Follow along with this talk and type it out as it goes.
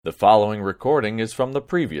The following recording is from the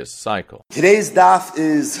previous cycle. Today's daf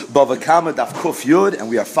is Bava Kama, daf Kuf Yud, and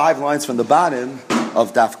we are 5 lines from the bottom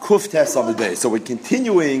of daf Kuf Tes on the day. So we're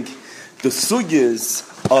continuing the sugyas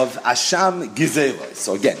of Asham Gizelos.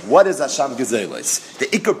 So again, what is Asham Gizelos? The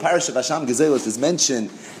Iker Parish of Asham Gizelos is mentioned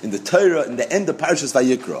in the Torah in the end of Parashas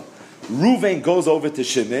Vayikra. Reuven goes over to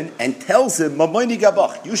Shimon and tells him, "Mamoini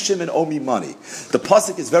Gabach, you Shimon owe me money." The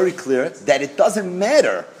pasuk is very clear that it doesn't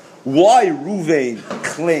matter why Reuven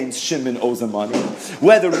claims Shimon owes him money,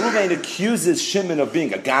 whether Reuven accuses Shimon of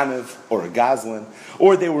being a Ganav or a Gazlan,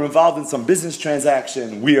 or they were involved in some business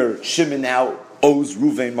transaction where Shimon now owes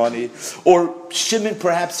Reuven money, or Shimon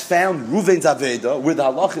perhaps found Reuven's Aveda where the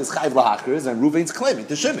halach is chayv lahachris and Reuven's claiming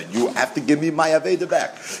to Shimon, you have to give me my Aveda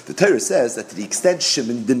back. The Torah says that to the extent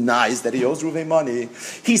Shimon denies that he owes Reuven money,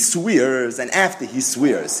 he swears, and after he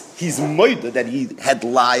swears, he's moida that he had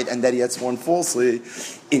lied and that he had sworn falsely,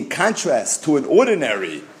 in contrast to an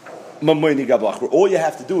ordinary Mamoini Gablach, where all you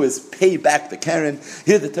have to do is pay back the Karen.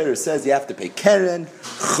 Here the Torah says you have to pay Karen,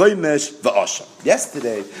 Chomesh, V'Asham.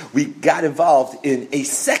 Yesterday, we got involved in a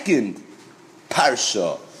second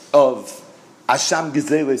parsha of Asham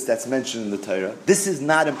Gizelos that's mentioned in the Torah. This is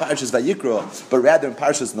not in Parshas Vayikra, but rather in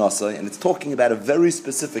Parshas Nasa, and it's talking about a very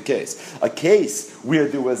specific case. A case where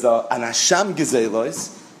there was an Asham Gizelos,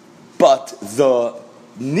 but the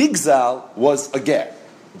Nigzal was a ger.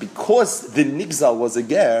 Because the Nigzal was a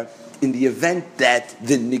ger, in the event that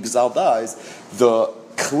the Nigzal dies, the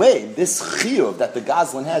claim, this chiyuv that the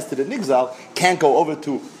Gazlan has to the Nigzal, can't go over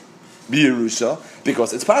to Yerusha,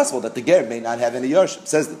 because it's possible that the ger may not have any Yarshim.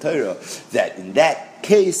 Says the Torah that in that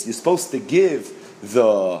case, you're supposed to give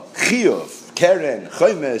the chiyuv, Keren,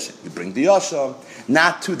 Chomesh, you bring the Yasham,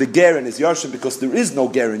 not to the ger and his Yarshim, because there is no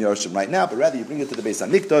ger and Yarshim right now, but rather you bring it to the Beis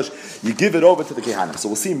HaMikdash, you give it over to the Kehanim. So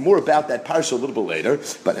we'll see more about that parsha a little bit later,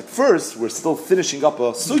 but at first we're still finishing up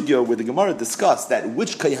a sugya where the Gemara discussed that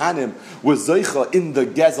which Kehanim was Zoicha in the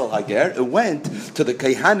Gezel Hager. It went to the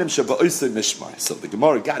Kehanim Shaba'osei Mishmar. So the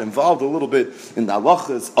Gemara got involved a little bit in the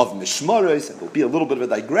halachas of Mishmaros, and there'll be a little bit of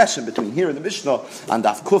a digression between here and the Mishnah and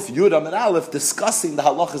Daf Kuf Yud and Aleph discussing the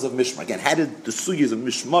halachas of Mishmar. Again, how did the sugyas of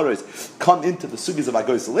Mishmaros come into the sugyas of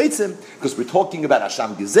Agos Leitzim? Because we're talking about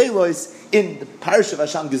Asham Gizelos. In the parish of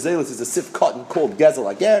Asham Gizelos is a sif cotton called Gezel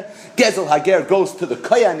Hager. Gezel Hager goes to the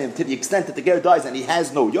Koyanim to the extent that the ger dies and he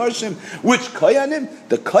has no Yarshim. Which Koyanim?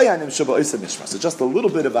 The Koyanim Shaba'osei Mishmar. So just a little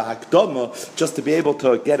bit of a hakdama, just to be able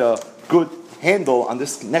to get a good handle on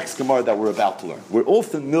this next Gemara that we're about to learn. We're all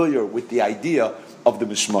familiar with the idea of the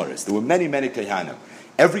Mishmaris. There were many Kohanim.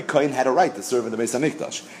 Every Kohen had a right to serve in the Beis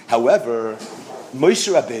HaMikdash. However, Moshe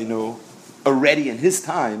Rabbeinu, already in his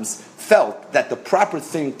times, felt that the proper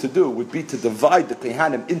thing to do would be to divide the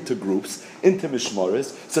Kohanim into groups, into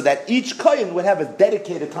Mishmaris, so that each Kohen would have a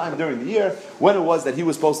dedicated time during the year when it was that he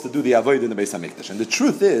was supposed to do the Avodah in the Beis HaMikdash. And the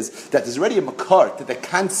truth is that there's already a makar to the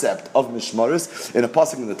concept of Mishmaris in a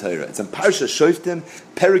pasuk in the Torah. It's in Parsha Shoftim,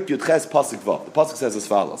 Perik Yudches, pasuk Vav. The pasuk says as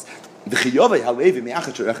follows: if the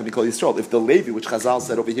Levi, which Chazal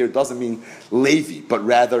said over here, doesn't mean Levi, but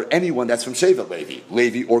rather anyone that's from Shevet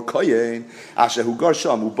Levi or Kohen, says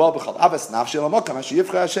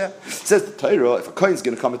the Torah, if a Kohen is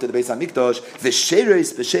going to come into the Beis HaMikdash,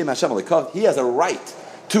 he has a right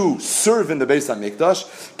to serve in the Beis HaMikdash.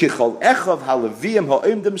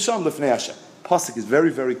 Pasuk is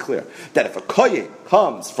very, very clear that if a Kohen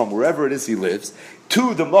comes from wherever it is he lives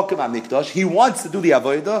to the Mokem HaMikdash, he wants to do the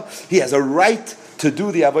Avodah, he has a right to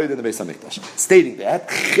do the Avodah in the Beis HaMikdash. Stating that,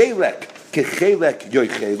 Chelek kechelek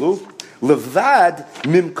yoichelu, levad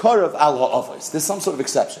mimkarav al ha'avos. There's some sort of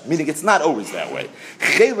exception, meaning it's not always that way.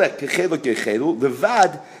 Chelek kechelek yoichelu,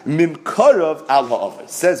 levad mimkarav al ha'avos.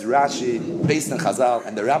 Says Rashi, based on Chazal,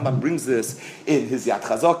 and the Rambam brings this in his Yad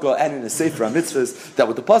Chazaka and in his Sefer HaMitzvahs, that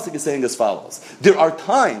what the pasuk is saying as follows: there are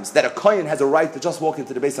times that a Kohen has a right to just walk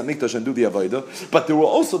into the Beis HaMikdash and do the Avodah, but there were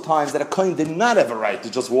also times that a Kohen did not have a right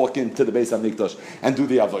to just walk into the Beis HaMikdash and do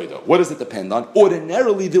the Avodah. What does it depend on?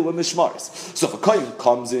 Ordinarily, there were mishmaris. So if a Kohen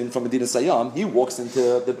comes in from Medina Sayyam, he walks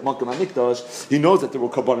into the Mokem HaMikdash, he knows that there were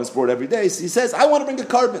karbanos brought every day, so he says, I want to bring a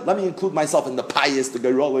carbon. Let me include myself in the pious, the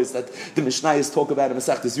Geirolos that the Mishnayos talk about in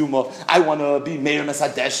Masechtas Yuma. I want to be Meir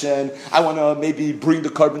Mesadeshen. I want to maybe bring the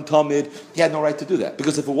carbon Talmud. He had no right to do that.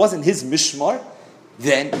 Because if it wasn't his mishmar,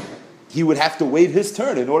 then he would have to wait his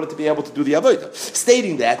turn in order to be able to do the avodah.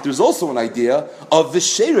 Stating that, there's also an idea of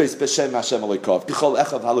v'sheres b'shem Hashem aleikav k'chol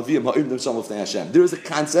echav halaviyim ha'im d'msham l'fnei Hashem. There is a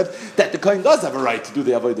concept that the Kohen does have a right to do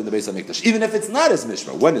the avodah in the Beis HaMikdash, even if it's not his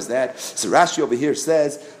mishmar. When is that? So Rashi over here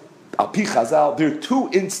says, Al Pi Chazal, there are two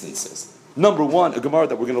instances. Number one, a Gemara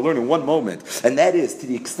that we're going to learn in one moment, and that is to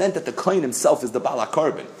the extent that the Kohen himself is the Bala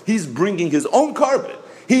carbon. He's bringing his own carbon.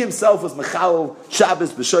 He himself was Mechal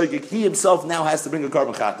Shabbos B'Shoigig. He himself now has to bring a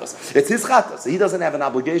carbon chatos. It's his chatos. So he doesn't have an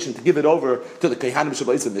obligation to give it over to the Kohanim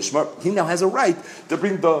Shabbat Mishmar. He now has a right to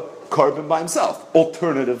bring the carbon by himself.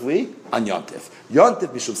 Alternatively, on Yontif. Yontif,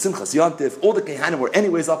 Mishum Simchas Yontif, all the Kohanim were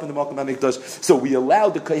anyways up in the Bava Kama. So we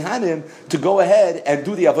allowed the Kohanim to go ahead and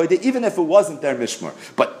do the Avodah, even if it wasn't their Mishmar.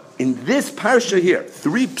 But in this parsha here,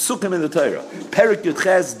 3 psukim in the Torah, Perik Yud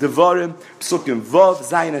Ches, Devarim, psukim Vav,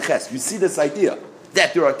 Zayin, and Ches. You see this idea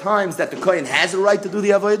that there are times that the Kohen has a right to do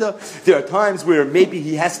the Avodah. There are times where maybe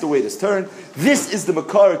he has to wait his turn. This is the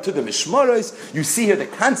Makar to the Mishmaros. You see here the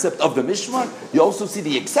concept of the Mishmar. You also see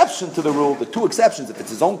the exception to the rule, the 2 exceptions, if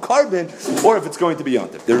it's his own carbon or if it's going to be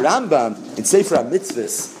Yontif. The Rambam in Sefer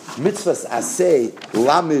HaMitzvahs, Mitzvahs Aseh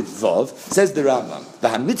Lamed Vav, says the Rambam,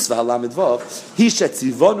 V'ha-mitzvah Lamed Vav, Hi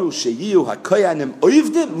shetzivonu sheyiu ha-koyanim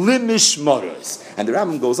oivdim li-mishmaros. And the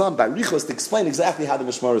Rambam goes on by Richos to explain exactly how the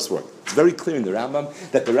Mishmaros work. It's very clear in the Rambam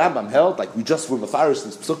that the Rambam held, like we just were mafarish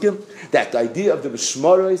in Psukim, that the idea of the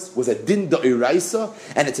Mishmaros was a din da'iraisa,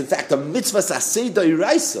 and it's in fact a mitzvah saseh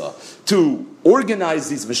da'iraisa to organize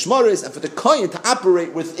these Mishmaros and for the Kohen to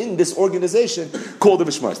operate within this organization called the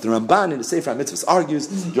Mishmaros. The Ramban in the Sefer HaMitzvahs argues,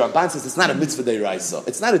 the Ramban says it's not a mitzvah da'iraisa,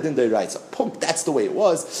 it's not a din da'iraisa. That's the way it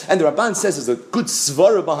was. And the Ramban says there's a good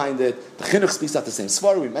svara behind it. The Chinuch speaks out the same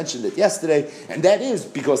svara, we mentioned it yesterday, and that is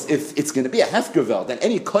because if it's going to be a hefkervel, then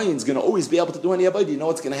any Kohen is going to always be able to do any avodah. You know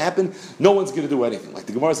what's going to happen? No one's going to do anything. Like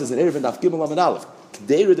the Gemara says in Erev and Daf Gimel Amud Aleph, because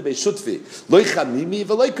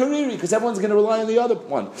everyone's going to rely on the other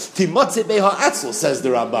one. Says the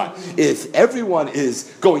Ramban. If everyone is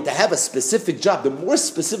going to have a specific job, the more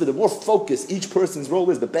specific, the more focused each person's role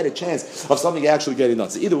is, the better chance of something actually getting done.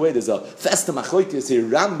 So either way, there's a festa machlokes here,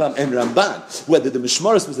 Rambam and Ramban, whether the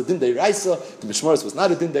Mishmaros was a din deiraisa, the Mishmaros was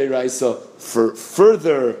not a din deiraisa. For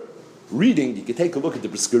further reading, you can take a look at the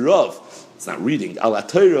Briskerov. It's not reading. Al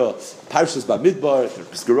Torah, Parshas Bamidbar, the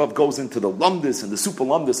Briskerov goes into the lumdus and the super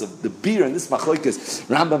lumdus of the beer and this machlokes,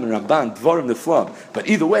 Rambam and Ramban, Dvarim Neflam. But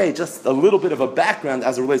either way, just a little bit of a background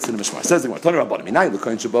as it relates to the Mishmar. Says the Gemara, Tanu Rabbanim, Minay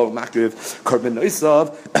l'koyin shabo makriv korban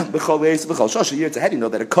noisav b'chol eis b'chol shosha year. How do you know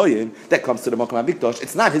that a koyin that comes to the Makom HaMikdash,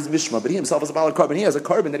 it's not his Mishmar, but he himself is a valid carbon. He has a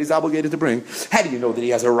carbon that he's obligated to bring. How do you know that he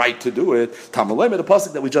has a right to do it? Tamalayim, the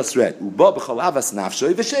pasuk that we just read, Uba b'chol avas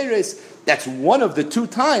nafshoy v'sheires. That's one of the 2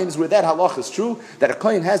 times where that halach is true, that a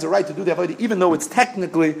kohen has a right to do the avodah, even though it's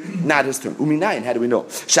technically not his turn. Uminayin, how do we know?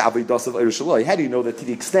 How do you know that to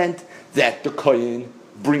the extent that the kohen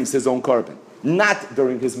brings his own carbon? Not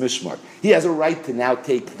during his mishmar. He has a right to now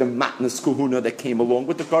take the matnas kuhuna that came along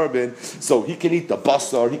with the carbon, so he can eat the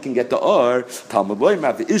basar, he can get the ar.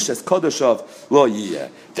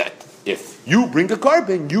 That if you bring a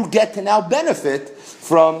carbon, you get to now benefit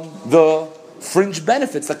from the fringe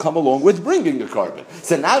benefits that come along with bringing the carbon.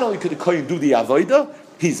 So not only could the kohen do the avodah,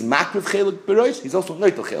 he's makriv chelik b'rosh, he's also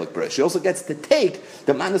noitel chelik b'rosh. He also gets to take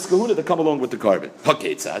the manas kahuna that come along with the carbon.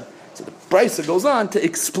 Haketzad. So the Brisa goes on to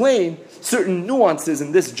explain certain nuances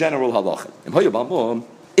in this general halacha.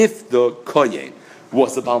 If the kohen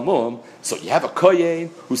was a balmum, so you have a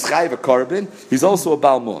kohen who's chayiv a carbon, he's also a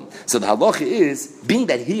balmum. So the halacha is, being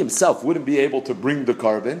that he himself wouldn't be able to bring the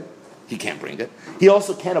carbon, he can't bring it. He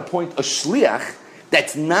also can't appoint a shliach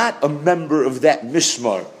that's not a member of that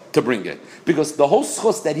mishmar to bring it. Because the whole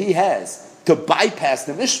schus that he has to bypass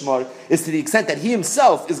the mishmar is to the extent that he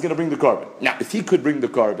himself is going to bring the carbon. Now, if he could bring the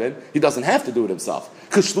carbon, he doesn't have to do it himself.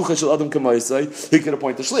 Because shlucha shel adam k'maisai, he can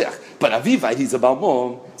appoint a shliach. But avivai, he's a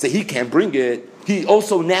balmum, so he can't bring it. He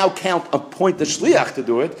also now can't appoint the shliach to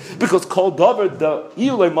do it, because kol davar the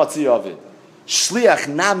ilay matzi of it. Shliach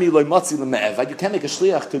nami loy matzi leme'evad. You can't make a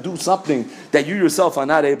shliach to do something that you yourself are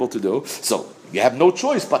not able to do. So you have no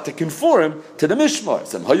choice but to conform to the mishmar.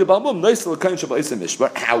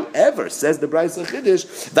 However, says the Brisa Chiddush,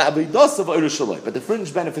 but the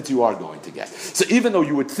fringe benefits you are going to get. So even though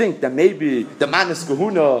you would think that maybe the manas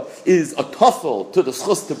kahuna is a tuffle to the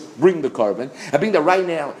schus to bring the carbon, and being that right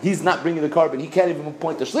now he's not bringing the carbon, he can't even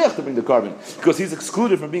appoint the shliach to bring the carbon because he's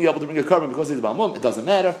excluded from being able to bring the carbon because he's a balmum. It doesn't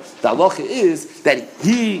matter. The halacha is that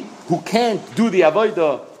he who can't do the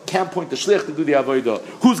avodah can't point the shliach to do the avodah.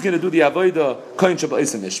 Who's going to do the avodah? Kohen Shabbat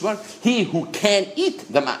Mishmar. He who can't eat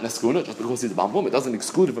the matnas kuna, just because he's a balmum, it doesn't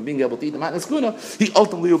exclude him from being able to eat the matnas kuna. He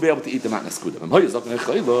ultimately will be able to eat the matnas kuna.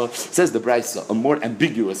 Says the Brisa, a more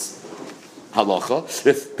ambiguous halacha.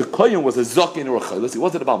 If the kohen was a zaken or a chaylas, he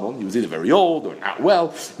wasn't a balmum, he was either very old or not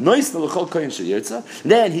well,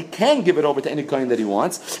 then he can give it over to any kohen that he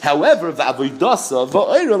wants. However, there the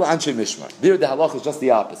halacha is just the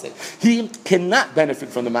opposite. He cannot benefit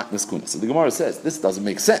from the matnas kuna. So the Gemara says, this doesn't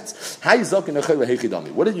make sense.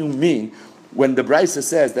 What do you mean when the Brisa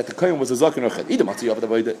says that the Kohen was a Zaken or Chet,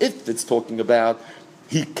 if it's talking about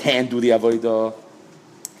he can do the Avodah,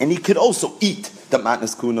 and he could also eat the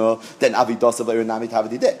matnas kuna, then avidas avayir namit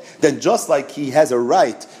havadideh. Then just like he has a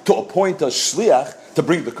right to appoint a shliach to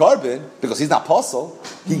bring the carbon, because he's not apostle,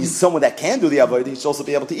 he's someone that can do the avodah, he should also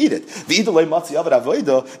be able to eat it.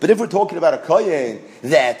 But if we're talking about a kohen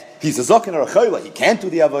that he's a zaken or a chayla, he can't do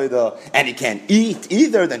the avodah, and he can't eat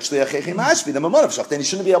either, then shliach hechim ashvi, the mamon of shach, then he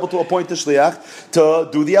shouldn't be able to appoint a shliach to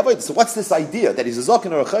do the avodah. So what's this idea that he's a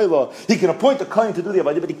zaken or a chayla? He can appoint a kohen to do the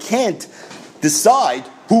avodah, but he can't decide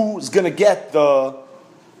who's going to get the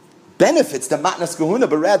benefits, the matnas kahuna,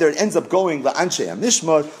 but rather it ends up going the anshe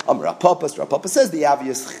amishmar. Rapapa says the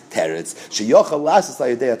obvious teretz sheyochal lasas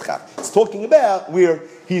layidei atchak. It's talking about where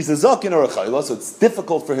he's a zaken or a chayla, so it's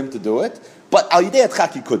difficult for him to do it. But al yidei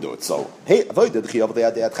atchak he could do it. So hey, avodah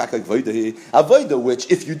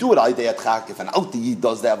which if you do it al yidei atchak, if an alti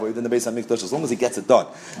does that avodah in the Beis Hamikdash, as long as he gets it done,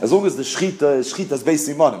 as long as the shchita's Beis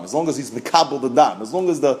Simonim, as long as he's mikabel the dam, as long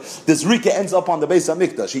as this rika ends up on the Beis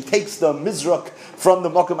Hamikdash, he takes the mizrak from the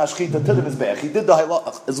makom hashchita to the mizbech. He did the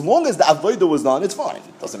halach. As long as the avodah was done, it's fine.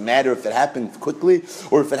 It doesn't matter if it happened quickly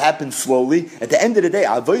or if it happened slowly. At the end of the day,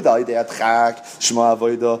 avodah al yidei atchak, shema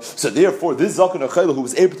avodah. So therefore, this zaken or chayla who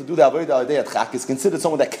was able to do the avodah al yidei atchak is considered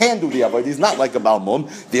someone that can do the avodah. He's not like a balmum.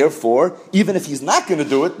 Therefore, even if he's not going to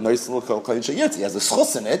do it, he has a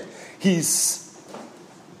schus in it. He's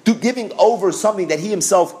giving over something that he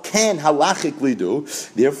himself can halachically do.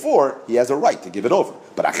 Therefore, he has a right to give it over.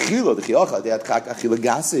 But achila,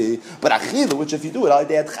 which if you do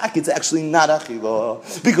it, it's actually not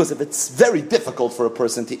achila. Because if it's very difficult for a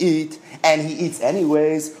person to eat, and he eats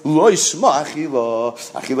anyways, you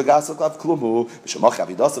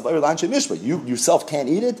yourself can't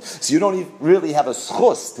eat it, so you don't really have a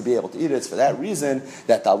schus to be able to eat it. It's for that reason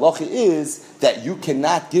that the halacha is that you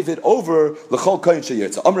cannot give it over l'chol koyin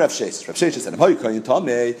sheyirtza. Rav Sheshes said,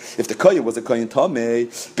 if the koyin was a koyin tamei,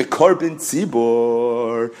 bekorban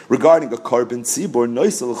tzibor, regarding a carbon tzibor,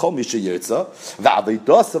 noisel l'chol mishayirtza,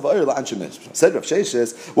 va'avidas of oil la'anshe mishpah. Said Rav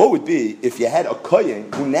Sheshes, what would be if you had a koyin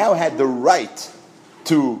who now had the right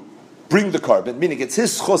to bring the carbon, meaning it's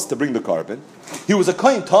his schos to bring the carbon. He was a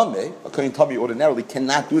koyin tamei. A koyin tamei ordinarily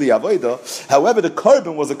cannot do the avodah. However, the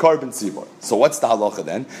carbon was a carbon tzibor. So what's the halacha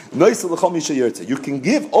then? Noisel l'chol mishayirtza. You can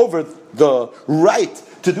give over the right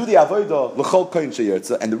to do the avodah l'chol koyin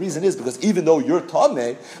sheyirtza, and the reason is because even though you're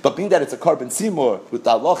tamei, but being that it's a carbon tzibor, with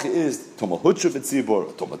the halacha is tomahutra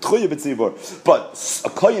b'tzibor, tomatchuya b'tzibor, but a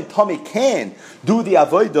koyin tamei can do the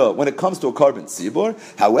avodah when it comes to a carbon tzibor.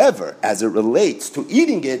 However, as it relates to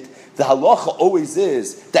eating it, the halacha always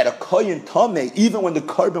is that a koyin tamei, even when the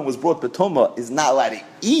carbon was brought b'toma, is not allowed to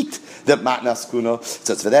eat the matnas kuna.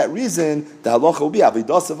 So it's for that reason the halacha will be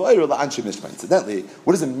avidas of oil la'anshe mishpah. Incidentally,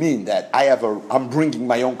 what does it mean that I'm bringing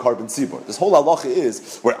my own carbon tzibor? This whole halacha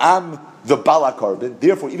is where I'm the bala carbon.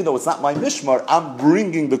 Therefore, even though it's not my mishmar, I'm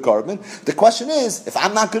bringing the carbon. The question is, if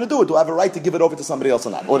I'm not going to do it, do I have a right to give it over to somebody else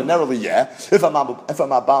or not? Ordinarily, yeah. If I'm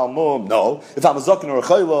a baal mum, no. If I'm a zaken or a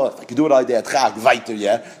chayla, if I can do it al yidei atchak, weiter,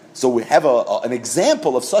 yeah. So we have an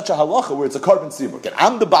example of such a halacha where it's a carbon tzibur. Okay,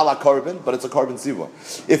 I'm the bala carbon, but it's a carbon tzibur.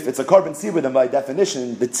 If it's a carbon tzibur, then by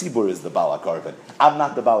definition, the tzibur is the bala carbon. I'm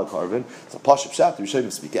not the bala carbon. So pashut pshat, we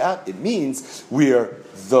shouldn't speak out. It means where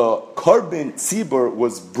the carbon tzibur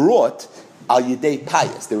was brought al yidei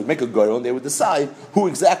payas. They would make a goyel and they would decide who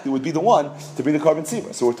exactly would be the one to bring the carbon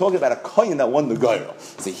tzibur. So we're talking about a kohen that won the goyel.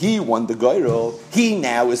 So he won the goyel. He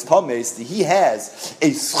now is tameis. He has a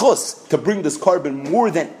schus to bring this carbon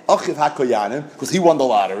more than achiv hakoyanim because he won the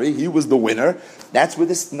lottery. He was the winner. That's where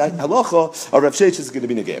this halacha of Rav Sheshes is going to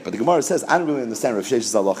be negated. But the Gemara says, I don't really understand Rav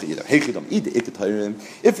Sheshes halacha either.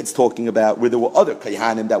 If it's talking about where there were other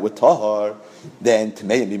kayhanim that were tahar, then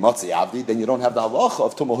Tmei and Mimatzi Avdi, then you don't have the halacha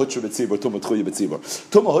of Tumah Hutra B'tzibur, Tumah Tchuya B'tzibur.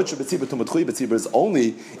 Tumah Hutra B'tzibur, Tumah Tchuya B'tzibur is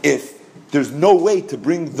only if there's no way to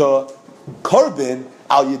bring the carbon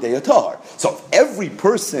al yidei tahar. So if every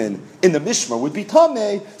person in the mishmar would be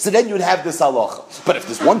tamei, so then you'd have this halacha. But if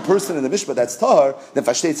there's one person in the mishmar that's tahar, then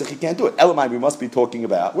fashteitzach he can't do it. Elamai, we must be talking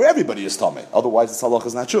about where everybody is tamei. Otherwise, this halacha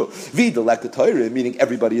is not true. Vida lekatayre, meaning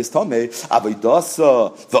everybody is tamei.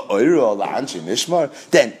 Avaydasa the oira la anshe mishmar.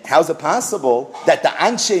 Then how's it possible that the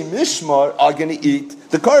anshe mishmar are going to eat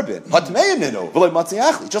the carbon?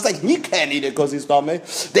 Just like he can't eat it because he's tamei,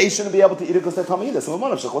 they shouldn't be able to eat it because they're tamei. So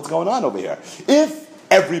what's going on over here? If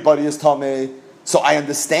everybody is tamei, so I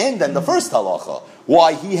understand then the first halacha,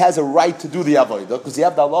 why he has a right to do the avodah, because you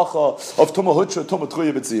have the halacha of tumah hutra, tumah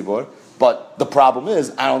tchuya b'tzibur. But the problem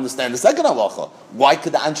is, I don't understand the second halacha. Why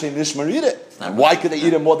could the anshe mishmar eat it? And why could they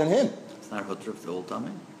eat it more than him? It's not hutra for the old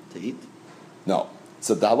tamei to eat. No.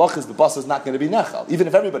 So the halach is the basar is not going to be nechal, even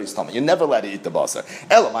if everybody's tummy. You're never allowed to eat the basar.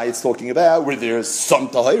 Elamai, it's talking about where there's some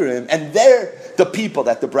tahirim, and they're the people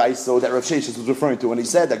that the Braiso, that Rav Sheshes was referring to when he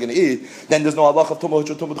said they're going to eat, then there's no halach of tumah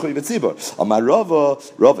hutra tumah d'chuy v'tzibur. Amar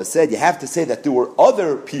Rava said you have to say that there were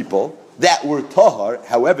other people that were tahar,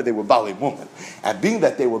 however they were bali mumin. And being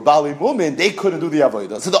that they were bali mumin, they couldn't do the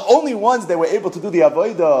avodah. So the only ones that were able to do the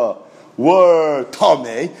avodah were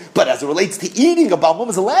tameh, but as it relates to eating, a Baal Mum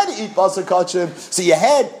is allowed to eat basar kachim, so you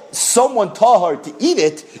had someone tahar to eat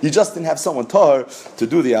it, you just didn't have someone tahar to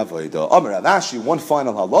do the avodah. Amar Rav Ashi, one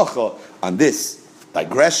final halacha on this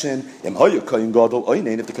digression. If the Kohen Gadol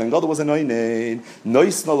was an oinen,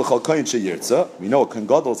 we know a Kohen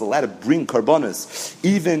Gadol is allowed to bring karbanos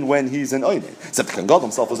even when he's an oinen. Except the Kohen Gadol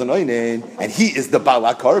himself was an oinen, and he is the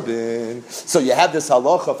bala karbon. So you have this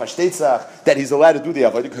halacha fashtetzach that he's allowed to do the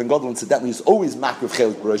avodah. The Kohen Gadol, incidentally, is always makriv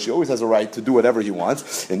chelik b'rosh. He always has a right to do whatever he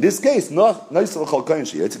wants. In this case, no l'chol kohen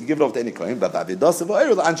sheyitz, you can give it over to any kohen. But as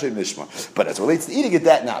it relates to eating it,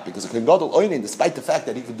 that not, because a Kohen Gadol oinen, despite the fact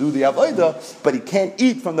that he can do the avodah, but he can't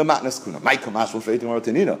eat from the matnas kuna. My kamash will freighting or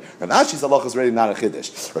tenina. Rav Ashi's halacha is really not a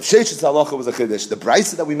chiddush. Rav Shesh's halacha was a chiddush. The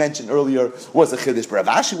brisa that we mentioned earlier was a chiddush. But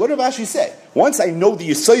Rav Ashi, what did Rav Ashi say? Once I know the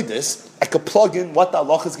yisoidus, I could plug in what the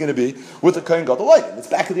halacha is going to be with the Kohen Gadol oinen. It's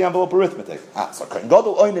back of the envelope arithmetic. So Kohen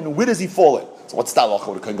Gadol oinen, where does he fall in? So what's the halacha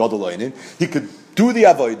with a Kohen Gadol oinen? He could do the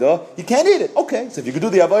avodah, you can't eat it. Okay, so if you can do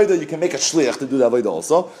the avodah, you can make a shliach to do the avodah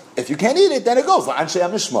also. If you can't eat it, then it goes. What's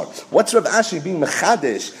Rav Ashi being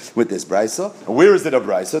mechadesh with this brisa? And where is it a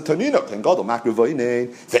brisa? Tonino, Kohen Gadol makriv oinen,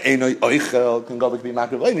 ve'enoi oichel, Kohen Gadol can be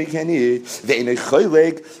makriv oinen, he can't eat. Ve'enoi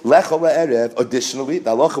choyleg, lechol erev. Additionally, the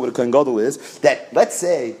halacha with a Kohen Gadol is that, let's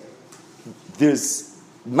say, there's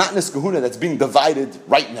matnas kahuna that's being divided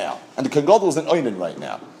right now, and the Kohen Gadol is an oinen right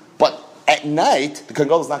now. But at night, the Kohen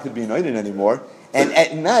Gadol is not going to be an oinen anymore. And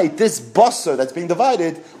at night, this basar that's being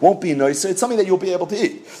divided won't be noiser. It's something that you'll be able to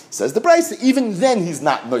eat. Says the Brisa, even then he's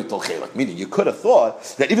not noitel chelak. Meaning, you could have thought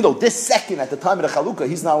that even though this second, at the time of the chalukah,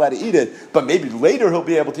 he's not allowed to eat it, but maybe later he'll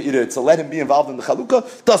be able to eat it, so let him be involved in the chalukah,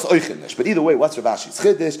 das oichinish. But either way, what's Rav Ashi's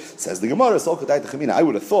chiddush? Says the Gemara, I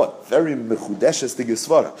would have thought, very mechudeshes the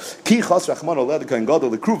Gesvara. Ki chas rachman oleh the Kohen Gadol,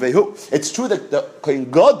 the kruvehu. It's true that the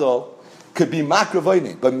Kohen Gadol could be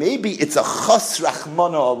makravoinin, but maybe it's a chas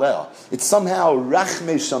rachmana aleh. It's somehow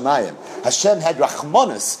rachmei shamayim. Hashem had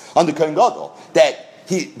rachmanis on the Kohen Gadol that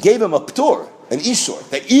he gave him a ptur, an ishur,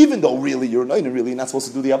 that even though really you're not really not supposed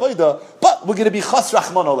to do the avodah, but we're going to be chas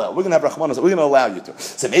rachmana aleh. We're going to have rachmanis. We're going to allow you to.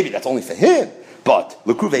 So maybe that's only for him. But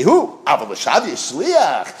l'kuvehu, aval l'shavi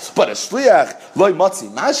shliach. But a shliach loy matzi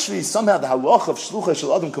mashri. Somehow the halach of shlucha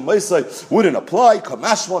shel adam k'maisai wouldn't apply.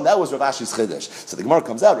 Kamashmon, that was Rav Ashi's chiddush. So the Gemara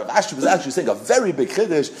comes out. Rav Ashi was actually saying a very big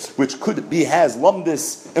chiddush, which could be has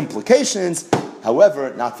lumdis implications.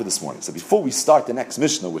 However, not for this morning. So before we start the next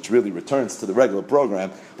Mishnah, which really returns to the regular program,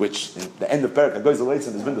 which in the end of Perek HaGoyz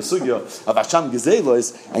Leitzim has been the sugya of Hasham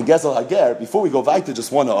Gezelos and Gezel Hager, before we go weiter,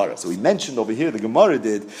 just one ha'ara. So we mentioned over here, the Gemara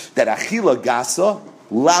did, that Achila Gasa,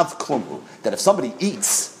 Lav Klumhu, that if somebody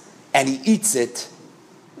eats, and he eats it,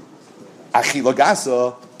 Achila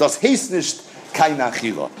Gasa, das heißt nicht Kaina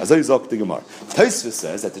Achila. As I sagt the Gemara. Tosfos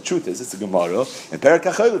says that the truth is, it's the Gemara in Perek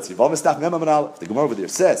HaCholitz. The Gemara over there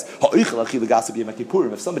says, if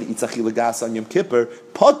somebody eats Achila Gasa on Yom Kippur,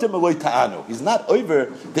 Poter Meloi Ta'anu. He's not over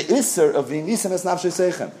the Isser of the Nisan Es Nafshei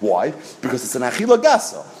Seichem. Why? Because it's an Achila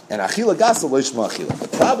Gasa. And Achila Gasa lo Yishma Achila. The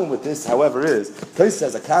problem with this, however, is Tosfos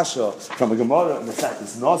says a kasha from a Gemara in the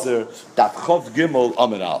Sechus Nazir Daf Chov Gimel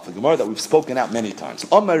Amar Aleph, a Gemara that we've spoken out many times.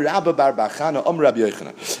 Amar Rabba Bar Bachana Amar Rabbi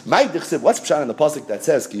Yochanan. What's pshat in the pasuk that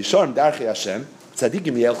says Ki Yisharim Darchei Hashem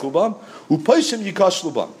Tzadikim Yelchu Bam Upoishim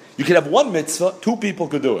Yikashlu Bam? You could have one mitzvah, two people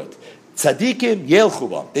could do it. Tzadikim Yelchu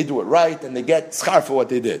Bam. They do it right and they get schar for what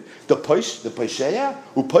they did. The Poisheya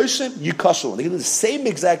Upoishim Yikashlu. They can do the same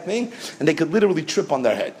exact thing and they could literally trip on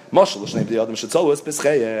their head. Mashal L'Shnei B'nei Adam Shetzolu Es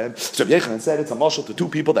Pescheyem. So Rabbi Yochanan said it's a mashal to two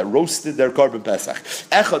people that roasted their carbon pesach.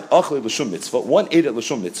 Echad Achle L'Shum Mitzvah. One ate it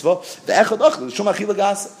L'Shum Mitzvah. The Echad Achle L'Shum Achila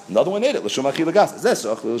Gasa. Another one ate it L'Shum Achila Gasa. Zesh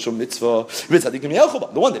Achle L'Shum Mitzvah. V'Tzadikim Yelchu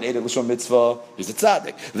Bam. The one that ate it L'Shum Mitzvah is the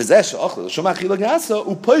Tzadik. V'Zesh Achle L'Shum Achila Gasa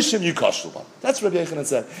Upoishim Yikashlu Bam. That's what Rabbi Yochanan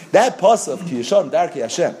said. That pasuk Ki Yisharim Darkei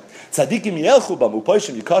Hashem Tzadikim Yelchu Bam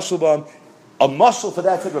Upoishim Yikashlu Bam. A mashal for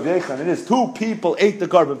that said Rabbi Yochanan is two people ate the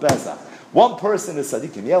carbon pesach. One person is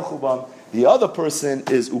Tzadikim Yelchu Bam. The other person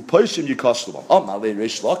is Upoishim Yikashlu Bam. Amalei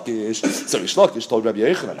Reish Lakish. So Reish Lakish told Rabbi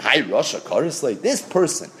Yochanan, "Hi Rasha Karislay, this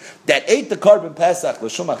person that ate the carbon pesach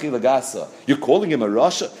l'shum achila gasa, you're calling him a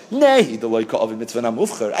Rasha? Nei, the loika of mitzvah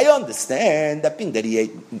namufcher. I understand that being that he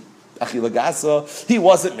ate achila gasa. He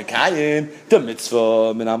wasn't mekayim the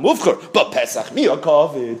mitzvah min hamufcher, but Pesach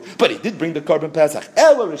miyakovid. But he did bring the korban Pesach.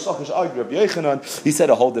 Ela Rish Lakish argued Rabbi Yochanan. He said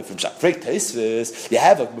a whole different shot. Freik Teisvis. You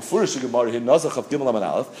have a Mefurish Gemara here, Nazach of Gimel Amud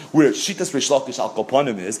Aleph, where Shitas Rish Lakish al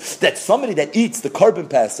Kopanim is that somebody that eats the korban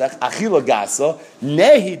Pesach achila gasa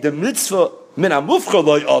nehi the mitzvah. Min hamufcha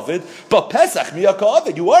loy ovid, but Pesach miyaka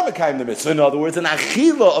ovid. You are mekayim the mitzvah. In other words, an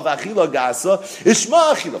achila of achila gasa is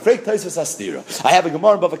shma achila. Freik Tosfos astira. I have a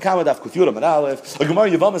Gemara in Bava Kama daf Kuf Yud Amud Aleph, a Gemara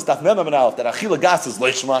in Yevamos daf Mem Amud Aleph that achila gasa is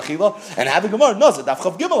loy shma achila, and I have a Gemara in Nazar daf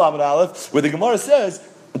Chav Gimel Amud Aleph where the Gemara says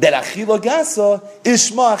that achila gasa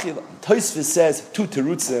is shma achila. Tosfos says two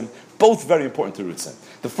terutzim, both very important terutzim.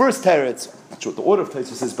 The first teretz, not sure what the order of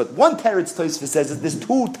Tosfos is, but one teretz Tosfos says that there's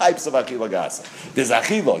two types of achila gasa. There's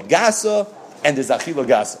achila gasa and there's achila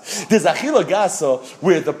gasa. There's achila gasa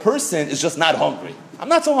where the person is just not hungry. I'm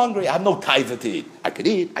not so hungry. I have no taiva to eat. I can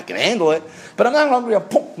eat. I can handle it. But I'm not hungry. I'm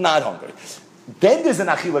not hungry. Then there's an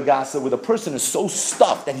achila gasa where the person is so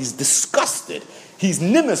stuffed that he's disgusted. He's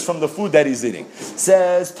nimis from the food that he's eating.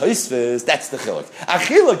 Says Tosfos, that's the chiluk.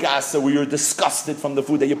 Achila gasa, where you're disgusted from the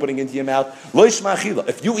food that you're putting into your mouth. Lo yishma achila.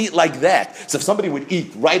 If you eat like that, so if somebody would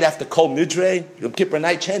eat right after Kol Nidre, Yom Kippur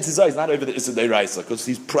night, chances are he's not over the Issa Deiraisa, because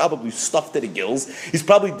he's probably stuffed to the gills. He's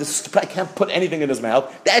probably can't put anything in his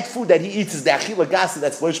mouth. That food that he eats is the achila gasa,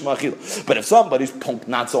 that's lo yishma achila. But if somebody's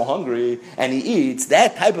not so hungry and he eats,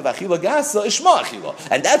 that type of achila gasa is shma achila.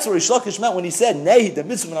 And that's where Rish Lakish meant when he said, Nehi, the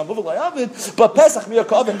mitzvah min hamuvah layavid, but Pesach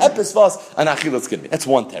miyakov and epis vas and achilas gonna be. That's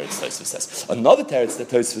one teretz Tosfos says. Another teretz that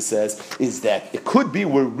Tosfos says is that it could be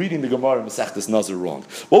we're reading the Gemara in Masechtas Nazar wrong.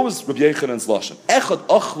 What was Rabbi Yochanan's lashon? Echad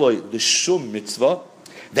achloi l'shum mitzvah.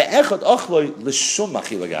 The echad achloi l'shum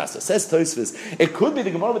achila gasa. Says Tosfos, it could be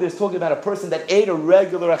the Gemara where it's talking about a person that ate a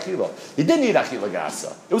regular achila. He didn't eat achila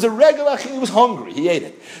gasa. It was a regular achila. He was hungry. He ate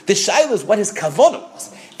it. The shaila is what his kavanah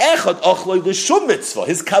was. Echad achloi l'shum mitzvah.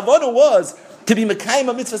 His kavanah was to be mekayim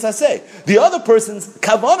a mitzvah saseh. The other person's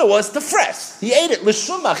kavanah was to fresh. He ate it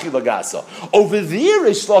l'shum achila gasa. Over there,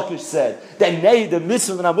 Rish Lakish said that nay the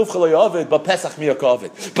mitzvah min hamufcha lo yavid, but Pesach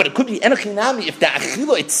miyakavid. But it could be enochinami if the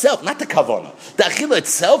achila itself, not the kavanah, the achila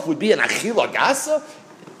itself would be an achila gasa.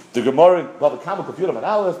 The Gemara in Bava Kama Kuf Yud Amud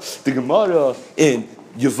Aleph, the Gemara in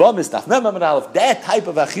Yevamos daf Mem Amud Aleph, that type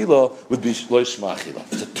of achila would be lo yishma achila.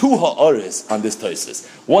 So two ha'aras on this Tosfos.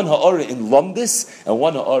 One ha'ara in Lumdis and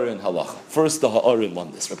one ha'ara in Halacha. First the ha'ara in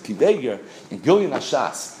Lumdis. Rabbi Kiveger in Gilyon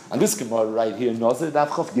Hashas, on this Gemara right here, Nazir daf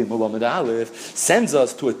Chav Gimel Amud Aleph, sends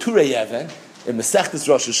us to a Turei Even in Masechtas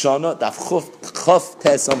Rosh Hashanah daf Chav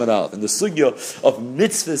Tes Amud Aleph, in the sugya of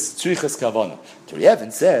mitzvahs tzrichas kavanah. Turei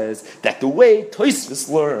Even says that the way Tosfos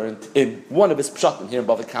learned in one of his pshatim here in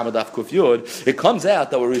Bava Kama daf Kuf Yud, it comes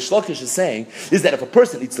out that what Rish Lakish is saying is that if a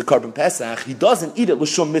person eats the korban Pesach, he doesn't eat it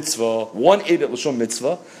l'shum mitzvah. One ate it l'shum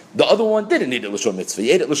mitzvah, the other one didn't eat it l'shum mitzvah.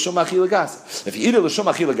 He ate it l'shum achila gasa. If you eat it l'shum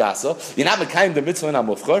achila gasa, you're not mekayim the mitzvah in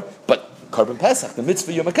hamufchar, but korban Pesach, the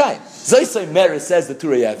mitzvah you're mekayim. Zaysai Meres says the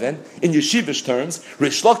Turei Even, in yeshivish terms,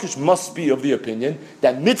 Rish Lakish must be of the opinion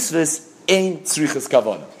that mitzvahs ain't tzrichas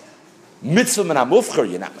kavanah. Mitzvah min hamufcher,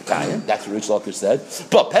 you're not mekayim. That's what Rish Lakish said.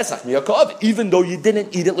 But Pesach miyakov, even though you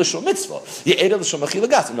didn't eat it l'shum mitzvah, you ate it l'shum achila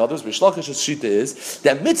gasa. In other words, Rish Lakish's shita is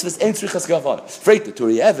that mitzvahs ain't tzrichas kavanah. Freit the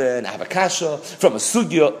Turei Even, I have a kasha from a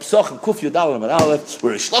sugya psachim Kuf Yud Amud Aleph,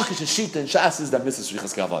 where Rish Lakish's shita and shas is that mitzvahs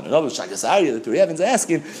tzrichas kavanah. In other words, Shagas Arya, the Turei Even's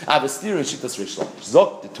asking, I have a steer in shitas Rish Lakish.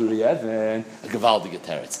 Zok the Turei Even, a gevaldige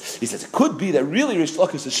teretz. He says it could be that really Rish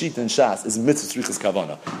Lakish's shita and shas is mitzvahs tzrichas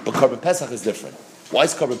kavanah, but korban Pesach is different. Why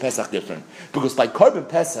is korban Pesach different? Because by korban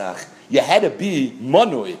Pesach, you had to be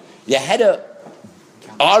manui, you had to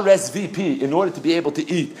RSVP in order to be able to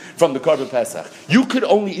eat from the korban Pesach. You could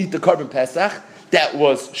only eat the korban Pesach that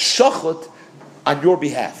was shachot on your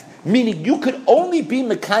behalf. Meaning you could only be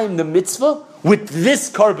mekayim the mitzvah with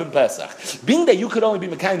this korban Pesach. Being that you could only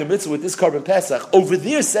be mekayim the mitzvah with this korban Pesach, over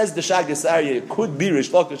there says the Shagas Arya, it could be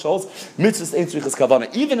Rish Lakish holds, mitzvahs ain't tzrichas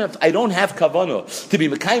kavanah. Even if I don't have kavanah to be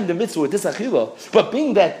mekayim the mitzvah with this achila, but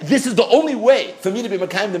being that this is the only way for me to be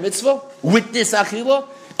mekayim the mitzvah with this achila,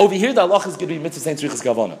 over here, the halach is going to be mitzvah saying tzrichas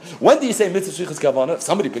kavanah. When do you say mitzvah tzrichas kavanah? If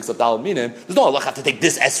somebody picks up dal minim, there's no halach I have to take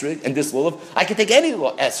this esrig and this lulav. I can take any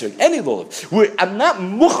esrig, any lulav. I'm not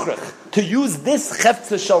mukhrach to use this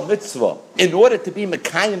cheftzah shal mitzvah in order to be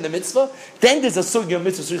mekayim the mitzvah. Then there's a sugya of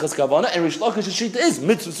mitzvah tzrichas kavanah, and Rish Lakish's shita is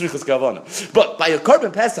mitzvah tzrichas kavanah. But by a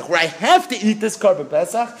korban Pesach, where I have to eat this korban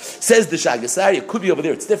Pesach, says the Shagas Arya, it could be over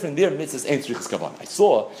there. It's different there. Mitzvahs ain't tzrichas kavanah. I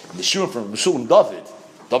saw in the shur from Meshulam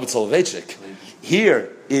David Soloveitchik,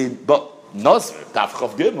 here in Nazir,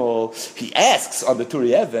 Tafchav Gimel, he asks on the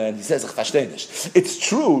Turi Even, he says, it's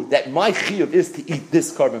true that my chiyuv is to eat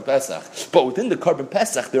this Korban Pesach, but within the Korban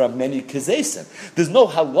Pesach there are many kezesim. There's no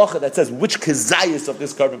halacha that says which kezayis of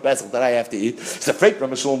this Korban Pesach that I have to eat. It's a freight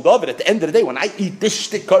from Shalom David. At the end of the day, when I eat this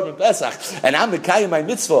shtik Korban Pesach and I'm Mekayim my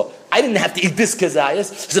mitzvah, I didn't have to eat this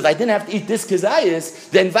kezayis. So if I didn't have to eat this kezayis,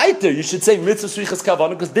 then weiter, you should say mitzvah srichas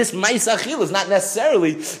kavanah, because this ma'isa achil is not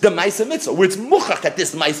necessarily the ma'isa mitzvah. Where it's muchach that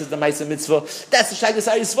this ma'isa is the ma'isa mitzvah, that's the shagas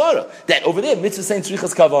svara. That over there, mitzvah saying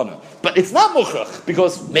srichas kavanah. But it's not muchach,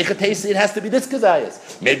 because mechatesi, it has to be this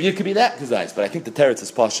kezayis. Maybe it could be that kezayis, but I think the teretz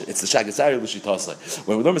is pasha. It's the shagas l'shitasai.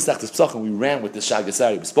 When we learn Masechtas Pesachim, we ran with the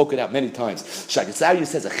shagas. We spoke it out many times. Shagas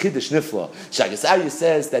says a chiddush nifla. Shagas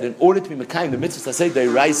says that in order to be mekayim the mitzvah sasei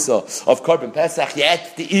deiraisa of Korban Pesach, you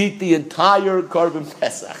have to eat the entire Korban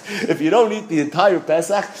Pesach. If you don't eat the entire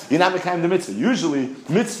Pesach, you're not mekayim the mitzvah. Usually,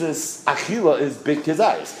 mitzvah's achila is big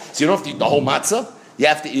kezayis. So you don't have to eat the whole matzah. You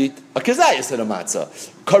have to eat a kezayis and a matzah.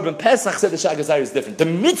 Korban Pesach said the Shagazari is different. The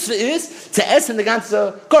mitzvah is to es in the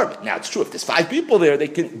ganze korban. Now it's true, if there's 5 people there, they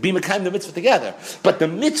can be mekayim the mitzvah together. But the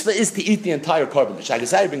mitzvah is to eat the entire korban. The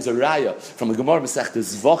Shagazari brings a raya from the Gemara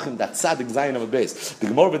Masechtas Zvachim, that tzadik zayin of a base. The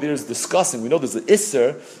Gemara over there is discussing, we know there's an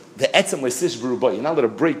isser, the etzem leisish berubah. You're not allowed to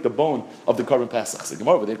break the bone of the Korban Pesach. So the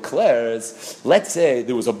Gemara over there declares, let's say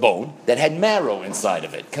there was a bone that had marrow inside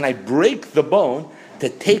of it. Can I break the bone to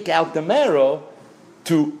take out the marrow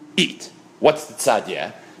to eat? What's the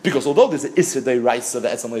tzad? Because although there's an Isser Deiraisa, the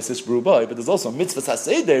Etzem Leisish Berubai, but there's also a Mitzvah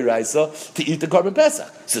Sasei Deiraisa to eat the Korban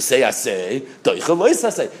Pesach. So say Asei, Doicha Lois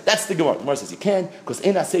Asei. That's the Gemara. The Gemara says you can't, because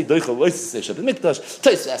in Asei, Doicha Lois Asei, Shabbat Mikdash.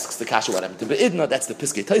 Tais asks the Kasha what happened to Be'idna. That's the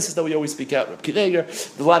Piskei Taisis that we always speak out. Reb Kireger.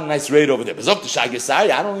 There's a lot of nice raid over there. But Zok the Shagisari,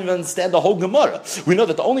 I don't even understand the whole Gemara. We know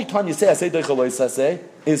that the only time you say Asei, Doicha Lois Asei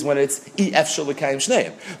is when it's Ef Shalakayim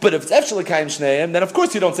Shneim. But if it's Ef Shalakayim Shneim, then of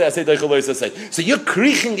course you don't say Asei, Doicha Lois Asei. So you're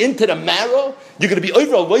creaking into the marrow. You're going to be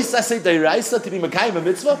over a Lois Asei Deiraisa to be Mekayim a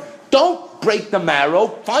mitzvah. Don't break the marrow.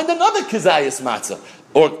 Find another Kezayis matzah.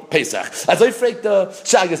 Or Pesach. As I freak the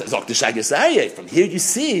Shagas, Zok the Shagas. From here you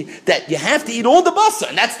see that you have to eat all the basar,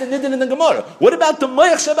 and that's the nidin in the Gemara. What about the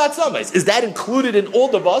Mayach Shabbat Samais? Is that included in all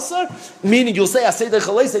the basar? Meaning you'll say, I say the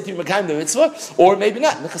Chalei, say to Mekayim the mitzvah, or maybe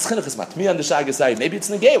not. Maybe it's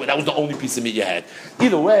Negei, that was the only piece of meat you had.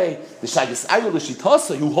 Either way, the Shagas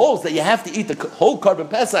L'Shitasa, who holds that you have to eat the whole Korban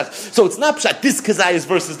Pesach, so it's not pshat this Kazayas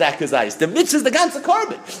versus that Kazayas. The mitzvah is the ganze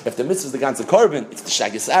Korban. If the mitzvah is the ganze Korban, it's the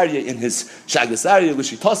Shagas in his Shagas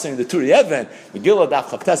L'Shitasa in the Turi Even, Megillah Daf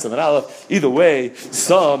Chavtesam and Aleph. Either way,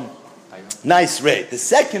 some nice rate. The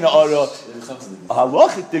second ha'ara,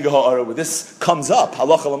 halachic dig ha'ara, where this comes up,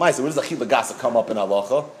 halacha l'maisa. Where does the achila gasa come up in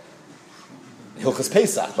halacha? Hilchas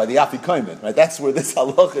Pesach by the Afi Koimen, right? That's where this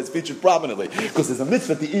halacha is featured prominently, because there's a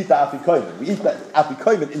mitzvah to eat the Afi Koimen. We eat the Afi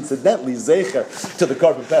Koimen incidentally zecher to the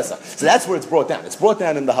Korban Pesach. So that's where it's brought down. It's brought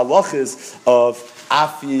down in the halachas of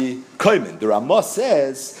Afi Koimen. The Ramah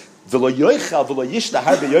says, V'lo yoichal v'lo yishta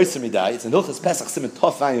harbe yoyser midai. It's in Hilchas Pesach Siman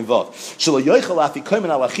Tov Vayin Vav. Shelo yoichal afi koymen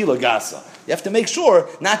al achila gasa. You have to make sure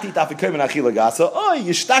not to eat afi koymen al achila gasa. Oh,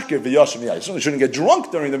 yishtaker v'yoshem midai. You shouldn't get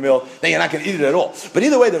drunk during the meal. Then you're not going to eat it at all. But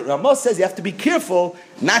either way, the Ramah says you have to be careful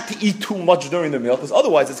not to eat too much during the meal, because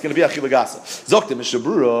otherwise it's going to be achila gasa. Zokte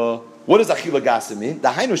mishabura. What does achila gasa mean? The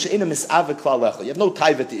hainu she'ena mis'ave klal lecha. You have no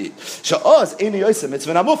taiva to eat. Sha'oz eni yoyse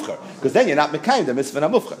mitzvah namufcher, because then you're not mekayim the mitzvah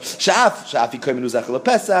namufcher. Sha'afi koymen uzachel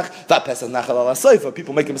pesach, va pesach nachal ala soifa.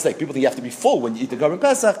 People make a mistake. People think you have to be full when you eat the Korban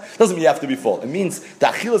Pesach. Doesn't mean you have to be full. It means the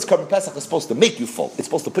achilas Korban Pesach is supposed to make you full. It's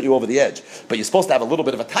supposed to put you over the edge. But you're supposed to have a little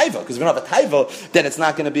bit of a taiva, because if you don't have a taiva, then it's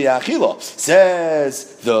not going to be a achila.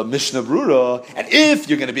 Says the Mishnah Brura, and if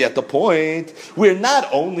you're going to be at the point where not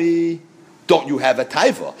only don't you have a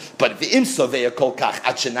taiva, but the imsovea kol kach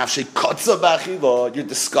atchenavshe kotza b'achila, you're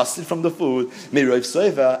disgusted from the food. Meirov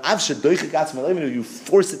soiva avshe doiche gatz maleminu, you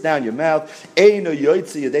force it down your mouth. Eino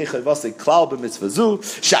yoytze yedeicha vase klal b'mitzvazu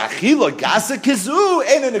shachila gasa kizu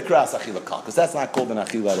eino nekras achila kal, because that's not called an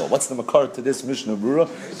achila at all. What's the makar to this Mishnah Brura?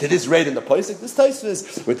 To this raid in the Pesach? This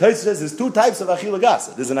Taisvis, where Taisvis says there's 2 types of achila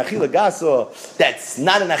gasa. There's an achila gasa that's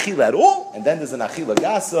not an achila at all, and then there's an achila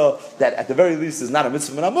gasa that at the very least is not a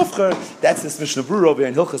mitzvah and a mufcher. That's this Mishnah Brura over here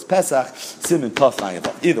in Hilchas Pesach, Siman Tov Vayin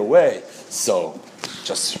Vav. Either way, so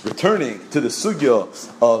just returning to the sugya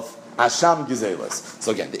of Asham Gizelas. So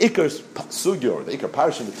again, the Ikar sugya, or the Ikar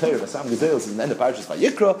parasha in the Torah of Asham Gizelas is in the end of Parashas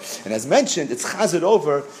Vayikra, and as mentioned, it's chazed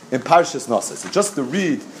over in Parashas Nosai. So just to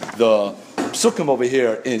read the psukim over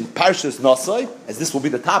here in Parashas Nosai, as this will be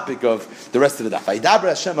the topic of the rest of the daf. Vayidabra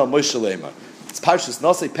Hashem al Moshe Leimar. It's Parashas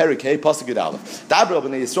Nosai, Perek Hey, Pasuk Yud Aleph. Dabra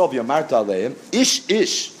b'nei Yisrael v'yamarta aleim,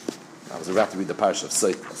 ish. I was about to read the parasha of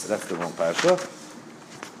Seit, so that's the wrong parasha.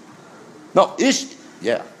 No, ish.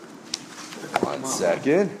 Yeah. 1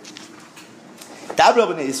 second. Dabra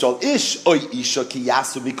b'nei Yisrael, ish oy isha ki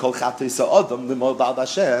yasu mikol chatisa adam limol ba'al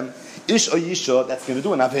Hashem. Ish oy isha, that's going to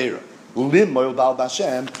do an avera. Limol ba'al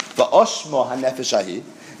Hashem, va'oshmo hanefesh ahi,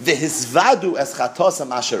 v'hizvadu es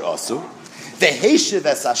chatasam asher asu, v'heshiv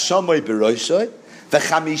es hashamoy b'roishoy,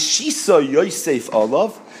 v'chamishiso yosef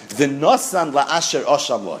olav, v'nosan la'asher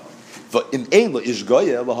asham loy. V'im ein lo ish goye,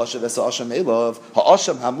 v'hashav es ha'asham elav,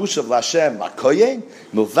 ha'asham hamushav la'ashem makoyen,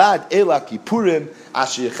 milvad ela kipurim,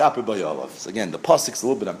 asher yechaper b'yolav. So again, the pasuk's a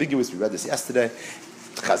little bit ambiguous. We read this yesterday.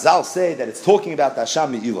 Chazal say that it's talking about the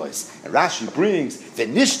Hasham Me'ilos. And Rashi brings the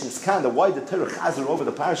Nishnis kind of why the Torah chazer over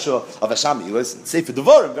the parsha of Hasham Me'ilos. And Sefer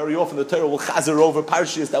Devarim, very often the Torah will chazer over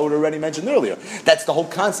parshas that were already mentioned earlier. That's the whole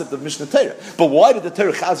concept of Mishnah Torah. But why did the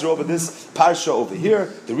Torah chazer over this parsha over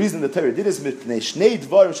here? The reason the Torah did is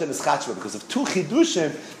because of two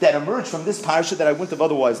chidushim that emerged from this parsha that I wouldn't have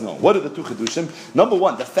otherwise known. What are the two chidushim? Number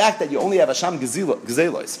one, the fact that you only have Hasham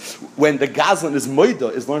Gezelos when the Gazlan is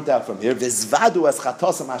moida is learned out from here. V'zvadu as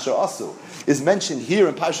is mentioned here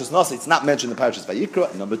in Parshas Nasa. It's not mentioned in Parshas Vayikra.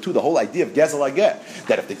 And number two, the whole idea of Gezel HaGer,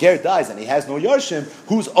 that if the Ger dies and he has no Yarshim,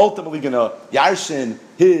 who's ultimately going to Yarshin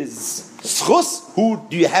his schus? Who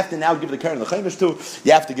do you have to now give the Keren and the Chaimish to?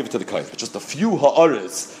 You have to give it to the Kohen. Just a few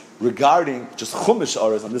ha'aras regarding just Chumash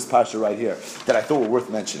ha'aras on this Parsha right here that I thought were worth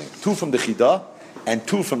mentioning. 2 from the Chidah and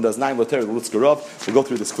 2 from the Znaim Loter, the Lutzkarov. We'll go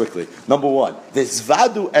through this quickly. Number 1,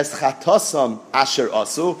 V'zvadu es chatasam asher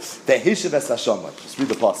asu, v'hishiv es hashamay. Just read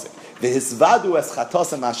the pasuk. V'hizvadu es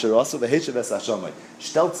chatasam asher asu, v'hishiv es hashamay.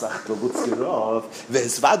 Shteltzach the Lutzkarov.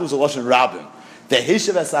 V'hizvadu is a lashon rabbim.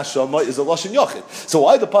 V'hishiv es hashamay is a lashon yochid. So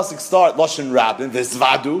why the pasuk start lashon rabbim,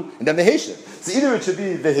 v'hizvadu, and then v'hishiv? So either it should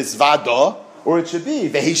be v'hizvada, or it should be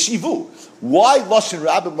v'hishivu. Why Lashon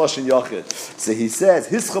Rabbim, Lashon Yochid? So he says,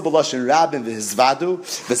 Hischa b'Lashon Rabbim v'Hizvadu,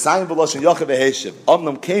 v'Sayim b'Lashon Yochid v'Heshiv.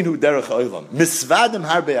 Omnam keinu derech ha'olam. Misvadim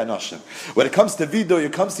harbe anoshim. When it comes to Vidoy,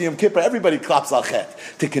 it comes to Yom Kippur, everybody claps al chet.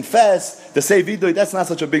 To confess, to say Vidoy, that's not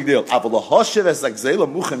such a big deal. Aval ha'hoshev es like zayla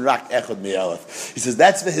muchen rak echad mi'elef. He says,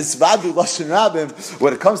 that's v'Hizvadu, Lashon Rabbim.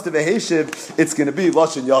 When it comes to v'Heshiv, it's going to be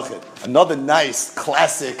Lashon Yochid. Another nice,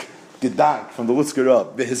 classic Gedank from the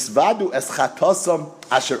Lutzkarov. V'Hizvadu es chatasam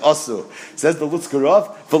asher asu. Says the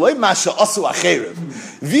Lutzkarov, v'loy masha asu acherim.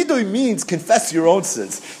 Vidoy means confess your own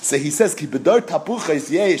sins. So he says, ki bedar tapucha is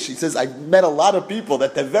yesh. He says, I've met a lot of people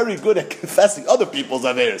that they're very good at confessing other people's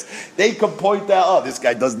averas. They can point out, oh, this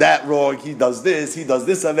guy does that wrong, he does this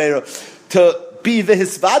avera. To be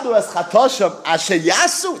v'Hizvadu es chatasam asher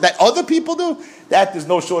yasu, that other people do, that there's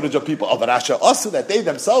no shortage of people. But asher asu, that they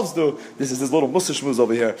themselves do. This is this little mussar shmuz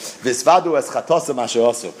over here. V'Hizvadu es chatasam asher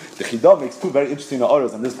asu. The Chidah makes 2 very interesting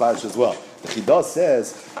oras on this parish as well. The Chidah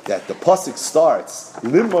says that the pasuk starts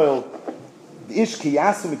limoil ish ki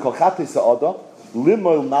yasu mikol chatis ha'adam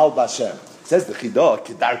limoil mal b'Hashem. Says the Chidah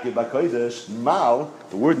kedarke b'kodesh mal.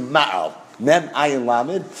 The word ma'al mem ayin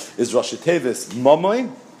lamed is Rosh Tevis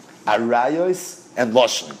mamoin arayos and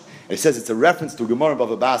loshin. It says it's a reference to Gemara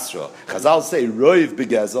Bava Basra. Chazal say roiv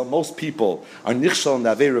begezel. Most people are nichshal in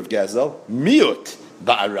the aveir of gezel. Miut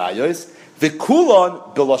ba'arayos.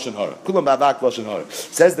 V'kulon b'loshen hara. Kulon b'avak loshen hara.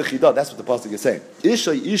 Says the Chidah. That's what the pasuk is saying.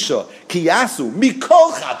 Isha kiyasu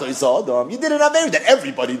mikol chatois adam. You did an aveir that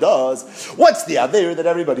everybody does. What's the aveir that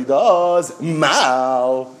everybody does?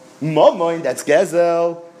 Mal mamoin. That's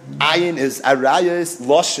gezel. Ayin is arayas,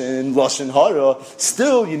 loshen hara.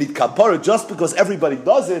 Still, you need kapara. Just because everybody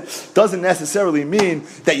does it doesn't necessarily mean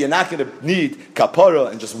that you're not going to need kapara.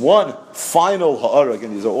 And just one final ha'ara.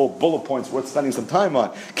 Again, these are all bullet points worth spending some time on.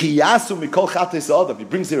 Kiyasu mikol chates adam. He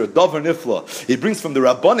brings here a davar nifla. He brings from the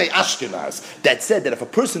Rabbanei Ashkenaz that said that if a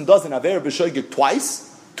person does an aver b'shoigig twice,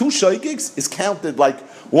 2 shoigigs is counted like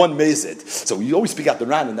 1 mezid. So we always speak out the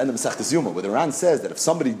Ran and then the Masechtas Yuma, where the Ran says that if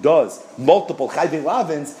somebody does multiple chayvim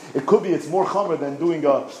lavins, it could be it's more chomer than doing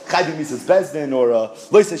a chayvim misas bezdin or a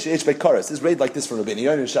loiseh sheish beikaras. This is read like this from Rabbeinu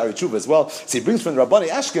Yonin and Shari Tshuva as well. So he brings from the Rabbanei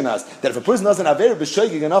Ashkenaz that if a person doesn't have aver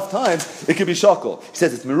b'shoigig enough times, it could be shakol. He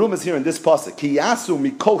says it's merumas here in this pasuk. Ki yasu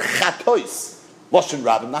mikol chatois loshen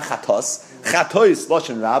rabbim, not chatos. Chatois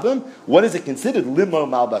loshen rabbim. What is it considered? Limo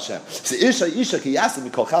mal b'Hashem. So isha ki yasim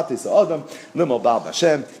mikol chatis adam limo mal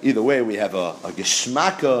b'Hashem. Either way, we have a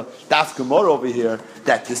geshmaka daf gemara over here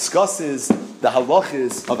that discusses the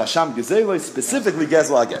halachas of Hasham Gezeloi, specifically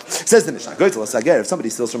Gezel HaGer. Says the Mishnah, Gezel HaGer, if somebody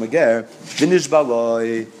steals from a ger, v'nish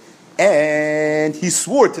baloi, and he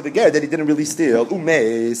swore to the ger that he didn't really steal,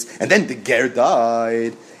 umeis, and then the ger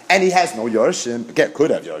died. and he has no Yorshim. Again,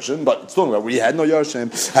 could have Yorshim, but it's talking about where he had no Yorshim.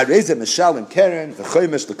 Harezeh Mishalim Keren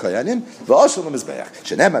v'choymesh l'koyanim v'asham l'mizbeach.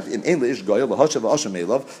 Shenemav in English goyel l'hashav v'asham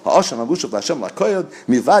elav ha'asham avushav l'hashem l'koyel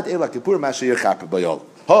milvad el ha'kipur ma'asher yirchap b'yol.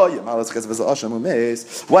 What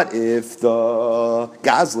if the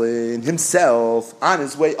Gazlin himself, on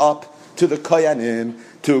his way up to the Koyanim,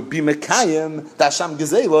 to be Mekayim, Dasham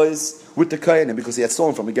Gezelos, with the Koyanim, because he had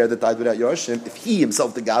stolen from a guy that died without Yorshim, if he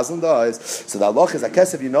himself, the Gazlin, dies, so the Allah is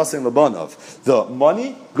Akesev Yinosin Labanov. The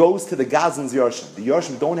money goes to the Gazlin's Yorshim. The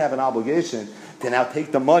Yorshim don't have an obligation to now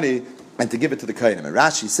take the money and to give it to the Koyanim. And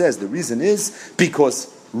Rashi says the reason is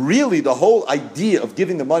because really, the whole idea of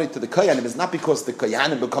giving the money to the Koyanim is not because the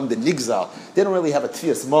Koyanim become the Nigzal. They don't really have a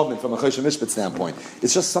Tfias movement from a Choshen Mishpat standpoint.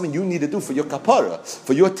 It's just something you need to do for your kapara,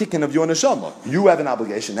 for your tikkun of your neshama. You have an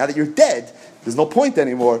obligation. Now that you're dead, there's no point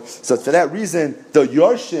anymore. So for that reason, the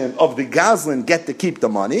Yorshim of the Gazlin get to keep the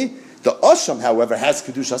money. The Asham, however, has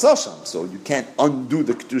Kedushas Asham. So you can't undo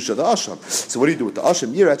the Kedusha of the Asham. So what do you do with the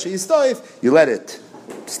Asham? You let it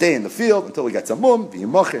stay in the field until it gets a mum,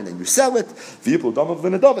 v'yimacher, and then you sell it. V'yipul damav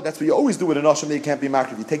v'nadava. That's what you always do with an asham that you can't be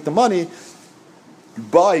marked. If you take the money, you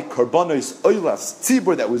buy karbanos oilas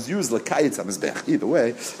tzibur that was used l'kayitz hamizbech. Either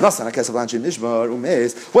way, nasan hakesav l'anshei mishmar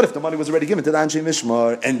umeis. What if the money was already given to the anshei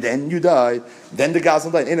mishmar and then you died? Then the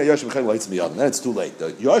gazlan died. Then it's too late.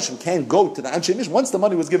 The yarshim can't go to the anshei mishmar. Once the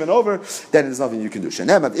money was given over, then there's nothing you can do.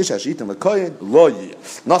 Shenemav ish hashitim l'koyin lo yiyah.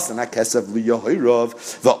 Nasan hakesav liyahoirav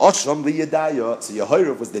v'ashram liyadaya. So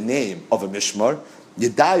Yehoirav was the name of a mishmar.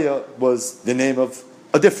 Yedaya was the name of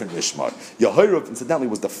a different mishmar. Yehoirav, incidentally,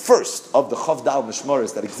 was the first of the Chavdal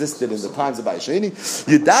mishmaris that existed in the times of Aisheni.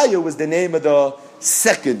 Yedaya was the name of the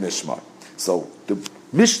second mishmar. So the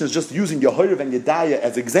Mishnah is just using Yehoirav and Yedaya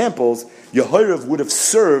as examples. Yehoirav would have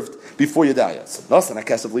served before Yedaya. So that's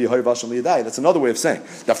another way of saying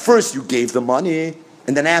that first you gave the money,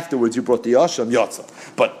 and then afterwards you brought the Asham Yotza.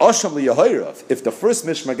 But Asham liYehoirav, if the first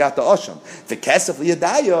mishmar got the Asham, the Kesef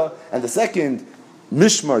liYedaya, and the second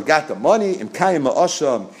Mishmar got the money, if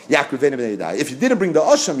you didn't bring the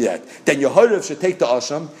Asham yet, then Yehoirav should take the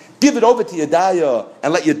Asham, give it over to Yedaya,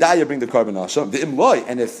 and let Yedaya bring the carbon Asham.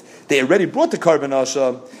 And if they already brought the carbon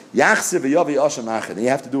Asham, then you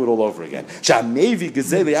have to do it all over again. Because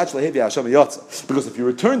if you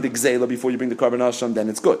return the Gzela before you bring the carbon Asham, then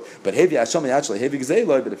it's good. But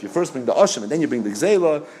if you first bring the Asham and then you bring the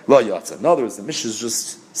Gzela, in other words, the Mishnah is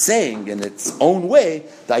just saying in its own way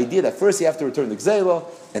the idea that first you have to return the Gzela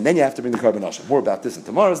and then you have to bring the carbon Asham. More about this in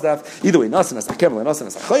tomorrow's daf. Either way, if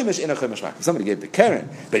somebody gave the Karen,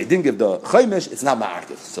 but he didn't give the Chaimish, it's not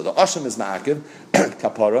Ma'akiv. So the Asham is Ma'akiv,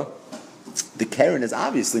 Kapara. The Karen is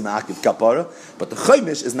obviously Ma'akiv Kapara, but the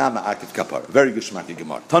Chaimish is not Ma'akiv Kapara. Very good Shmaki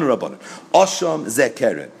Gemara. Tanu Rabbanan. Asham ze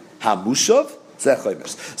Karen. HaMushav ze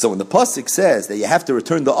Chaimish. So when the Pasuk says that you have to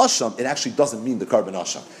return the Asham, it actually doesn't mean the carbon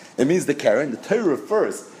Asham. It means the Karen. The Torah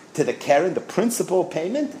refers to the Karen, the principal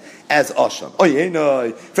payment, as Asham.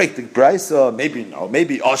 Maybe no.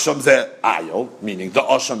 Maybe Asham ze Ayol, meaning the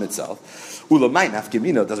Asham itself. Ulamai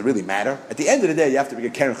nafkemina, doesn't really matter. At the end of the day, you have to be a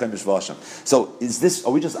Keren Chaimish v'Asham. So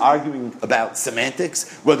are we just arguing about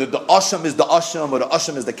semantics? Whether the Asham is the Asham or the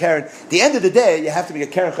Asham is the Keren? At the end of the day, you have to be a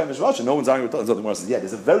Keren Chaimish v'Asham. No one's arguing with that. The Gemara says, yeah,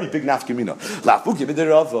 there's a very big nafkemina. Lafuki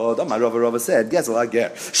b'derava, my Rava said, Gezel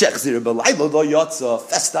Ager, Shechzir b'laylo lo yotza,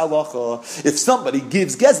 festa locha. If somebody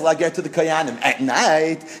gives Gezel Ager to the Kayanim at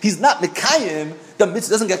night, he's not Mekayim. The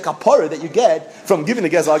mitzvah doesn't get kapara that you get from giving the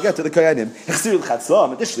Gezel Ager to the Kayanim.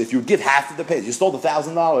 Additionally, if you give half of the pay, you stole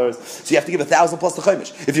 $1,000, so you have to give 1,000 plus the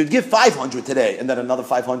Chaimish. If you give 500 today and then another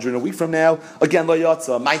 500 a week from now, again lo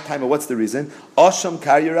yotza. My time. What's the reason? Asham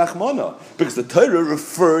karya rachmana, because the Torah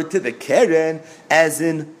referred to the Keren as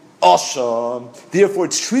in Asham. Therefore,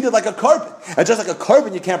 it's treated like a carbon. And just like a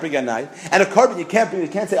carbon you can't bring at night, and a carbon you can't bring, you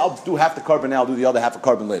can't say, I'll do half the carbon now, I'll do the other half of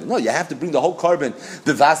carbon later. No, you have to bring the whole carbon,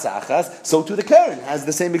 b'vasa achas, so to the Keren has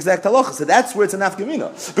the same exact halacha. So that's where it's an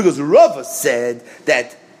nafkamina. Because Rava said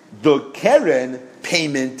that the Keren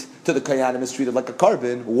payment to the Kayanim is treated like a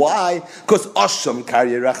carbon. Why? Because Asham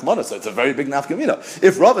karya rachmana. So it's a very big nafkamina.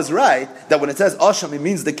 If Rav is right, that when it says Asham, it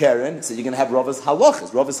means the Keren, so you're going to have Rav's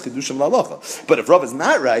halachas, Rav's chidushim lalacha. But if Rav is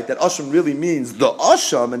not right, that Asham really means the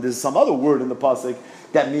Asham, and there's some other word in the pasuk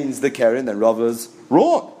that means the Keren, then Rav is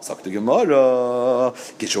wrong. Says the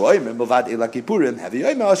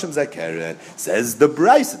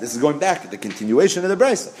Brisa. This is going back to the continuation of the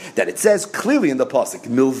Brisa, that it says clearly in the pasuk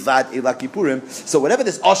milvad ela kippurim. So whatever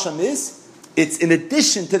this Asham is, it's in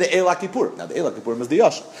addition to the Eila Kippurim. Now the Eila Kippurim is the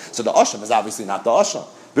Asham. So the Asham is obviously not the Asham.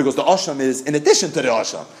 because the Asham is in addition to the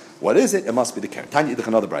Asham. What is it? It must be the Karen. Tanya Idich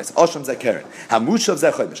another price. Asham Zeh Karen. Hamushav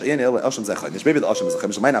Zeh Chomish. Asham Zeh Chomish. Maybe the Asham is the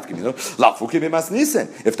Chomish. Might not give me Lafuki Bimas Nissen.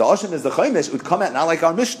 If the Asham is the Chomish, it would come out not like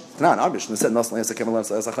our Mishnah. Not our Mishnah. It said Nasla Yasa Kemal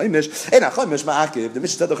Yasa Chomish. Ain't a Chomish Ma'akiv. The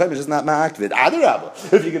Mishnah said the Chomish is not Ma'akiv.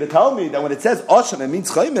 Adarabba. If you're going to tell me that when it says Asham it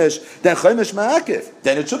means Chomish, then Chomish Ma'akiv.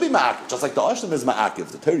 Then it should be Ma'akiv. Just like the Asham is Ma'akiv.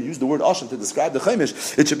 The Torah used the word Asham to describe the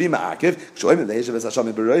Chomish. It should be Ma'akiv. Shoyim Leishav Es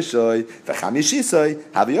Asham Beroishoy. V'chamishisoi.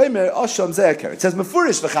 Haviyomer Asham Zeh Karen. It says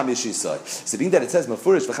Mefurish V'chamishisoi. So being that it says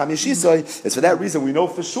Mefurish V'chamishisoi, it's for that reason we know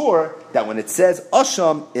for sure that when it says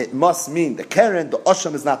Asham, it must mean the Karen. The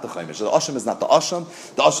Asham is not the Chomish. The Asham is not the Asham.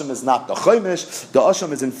 The Asham is not the Chomish. The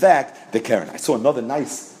Asham is in fact the Karen. I saw another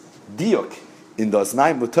nice diuk in the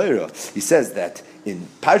Osnaim L'Torah. He says that in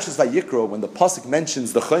Parshas Vayikra, when the pasuk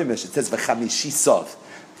mentions the Chomish, it says V'chamishisav.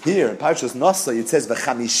 Here in Parshas Nasa, it says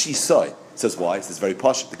V'chamishisoi. It says why? It says very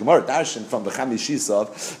posh. The Gemara darshan from the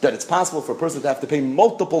V'chamishisav that it's possible for a person to have to pay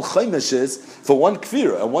multiple Chomishes for one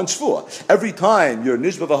kfira and one shvua. Every time you're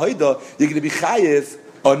nishba v'hoida, you're going to be chayiv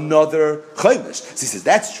another Chomish. So he says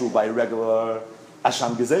that's true by a regular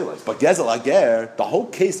Asham Gezelos. But Gezel Ager, the whole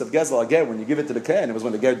case of Gezel Ager, when you give it to the Kohen, it was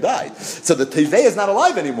when the Ger died. So the Tevei is not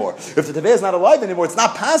alive anymore. If the Tevei is not alive anymore, it's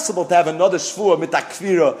not possible to have another Shvua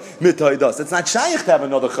mitakfira mitoidos. It's not shaykh to have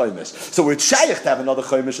another Chomish. So we're shaykh to have another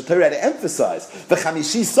Chomish. The Torah had to emphasize the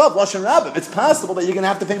Chamishi Sov Lashon Rabbim. It's possible that you're going to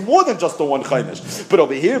have to pay more than just the one Chomish. But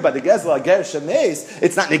over here, by the Gezel Ager Shemeis,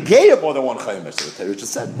 it's not negaya more than one Chomish. So the Torah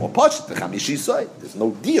just said more posh the Chamishi Sov. There's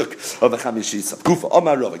no diuk of the Chamishi Sov. Kufa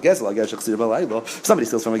Omar Rava Gezel Ager Shechsir Balaylo. If somebody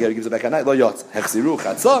steals from a ger, he gives it back at night. Lo yotz. Hechziru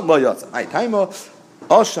chatzon lo yotz. Ay taimo.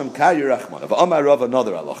 Asham kari rachman. Of Amar Rav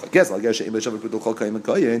another halacha. Gezel ger she'im b'shav b'pudul chol kayim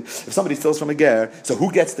koyin. If somebody steals from a ger, so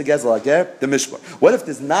who gets the gezel ger? The mishmar. What if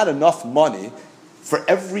there's not enough money for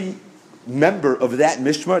every member of that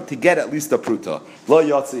mishmar to get at least a pruta? Lo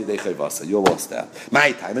yotzi dechayvasa. You lost that.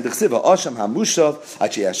 My time and the chsiva asham hamushav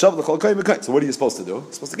achi yashav l'chol kayim koyin. So what are you supposed to do?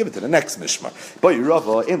 You're supposed to give it to the next mishmar. But you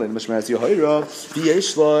Rava in the mishmaris yehoirav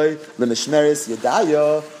v'yeshloi l'mishmaris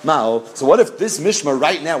yedaya mao. So what if this mishmar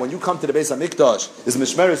right now, when you come to the Beis Hamikdash, is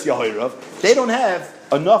mishmaris yehoirav? They don't have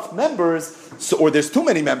enough members, so, or there's too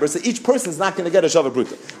many members, so each person is not going to get a shavu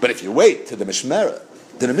pruta. But if you wait to the mishmar,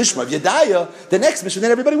 to the Mishmar of Yedaya, the next Mishmar,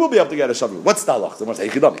 then everybody will be able to get a Shavuot. What's the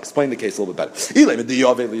halach? Explain the case a little bit better.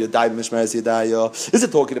 Is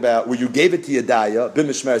it talking about where you gave it to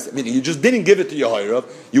Yedaya, meaning you just didn't give it to Yehoirav,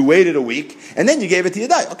 you waited a week, and then you gave it to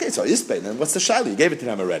Yedaya? Okay, so Ispain, then what's the Shaila? You gave it to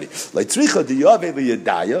them already. The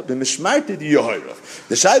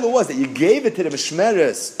Shaila was that you gave it to the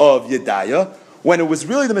Mishmeres of Yedaya when it was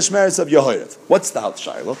really the mishmeres of Yehoirav. What's the hal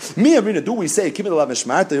shaylo? Me and Rina, do we say being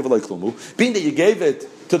that you gave it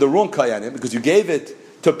to the wrong kayanim because you gave it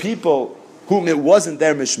to people whom it wasn't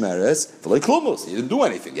their mishmeres? You didn't do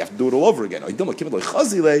anything. You have to do it all over again. Being that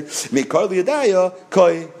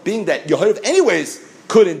Yehoirav anyways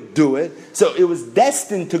couldn't do it, so it was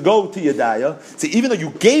destined to go to Yedaya. So even though you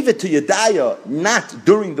gave it to Yedaya not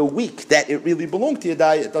during the week that it really belonged to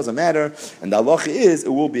Yedaya, it doesn't matter. And the halacha is, it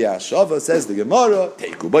will be Ashava, says the Gemara,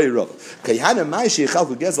 Teiku B'Yirava. Kehanim Maishi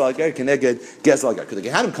Chalku Gezel Ager Keneged Gezel Ager. Could the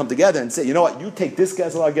Kehanim come together and say, you know what, you take this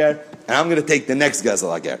Gezel Ager, and I'm going to take the next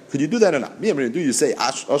Gezel Ager? Could you do that or not? Me and Rina, do you say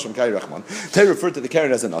Asham Kari Rachman? They refer to the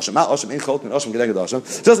Karen as an Asham. Asham in Cholton, Asham Keneged Asham.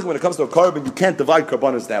 Just like when it comes to a carbon, you can't divide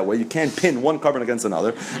carbonos that way. You can't pin one carbon against another.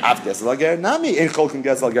 Af Gezel Ager Nami in Cholton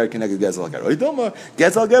Gezel Ager Keneged Gezel Ager.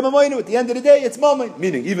 Gezel Ager Mamaynu. At the end of the day, it's Mamay.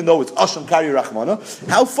 Meaning, even though it's Asham Kari Rachmana,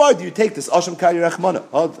 how far do you take this Asham Kari Rachmana?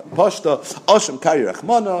 Pashta Asham Kari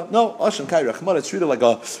Rachmana. No, Asham Kari Rachmana. It's treated like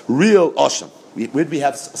a real Asham. Where do we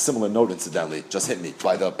have a similar note, incidentally? Just hit me.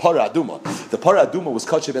 By the Para Aduma. The Para Aduma was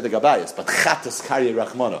Kacheh B'Ed Gabayas, but Chatas Kari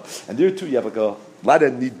Rachmana. And there too, you have like a lot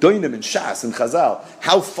of Nidoinim and Shas and Chazal.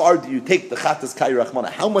 How far do you take the Chatas Kari Rachmana?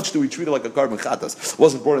 How much do we treat it like a carbon Chatas? It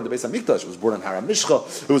wasn't born in the Beis HaMikdash. It was born in Hara Mishcha.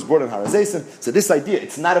 It was born in Hara Zaysim. So this idea,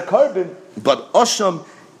 it's not a carbon, but Asham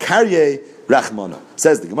Kari Rachmana.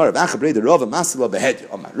 Says the Gemara, V'achabrei the Rava Masila Behedya.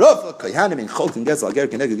 Omar Rava, Koyhanim in Cholkin Gezel Ager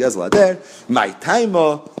Keneged Gezel Ader, My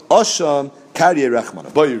Taima, Asham, Kari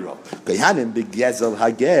Rachmana. Boyro. Koyhanim B'Gezel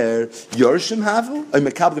Hager, Yorshim Havu, or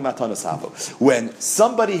Mekabli Matanas Havu. When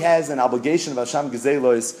somebody has an obligation of Hasham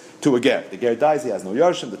Gezelos to a ger, the ger dies, he has no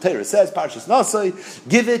Yorshim, the Torah says, Parshas Nasai,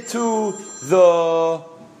 give it to the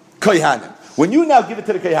Koyhanim. When you now give it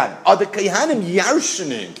to the Koyhanim, are the Koyhanim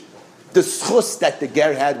Yarshining the schus that the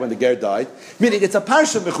ger had when the ger died? Meaning it's a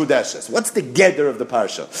parsha mechudeshes. What's the geder of the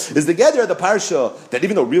parsha? Is the geder of the parsha that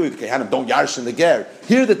even though really the Kehanim don't yarshin the ger,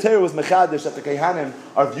 here the Torah was mechadesh that the Kehanim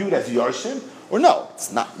are viewed as yarshin? Or no,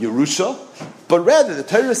 it's not Yerusha, but rather the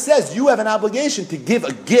Torah says you have an obligation to give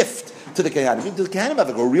a gift to the Kehanim. Do the Kehanim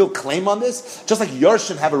have a real claim on this? Just like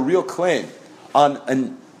Yarshim have a real claim on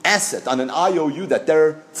an asset, on an IOU that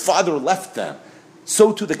their father left them,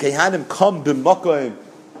 so to the Kehanim come b'makom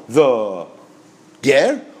the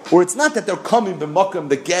ger, or it's not that they're coming b'makom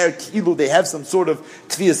the ger kilu, they have some sort of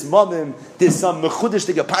tvias mamim, there's some mechudish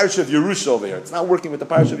to get parsha of Yerusha over here. It's not working with the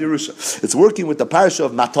parsha of Yerusha. It's working with the parsha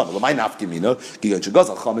of Matana. L'may nafkimino, gigan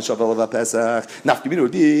shegazal chametz shav olav pesach. Nafkimino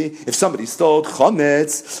would be if somebody stole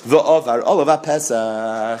chametz v'avar olav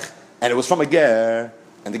pesach, and it was from a ger,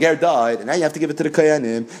 and the ger died, and now you have to give it to the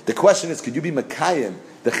Koyanim. The question is, could you be Makayim,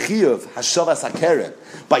 the Chiyuv, Hashavas HaKeren,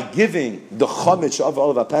 by giving the Chometz of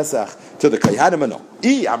Olav HaPesach to the Koyanim or no?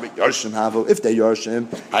 If they Yarshim,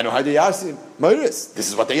 I know how they Yarshim. Moiris, this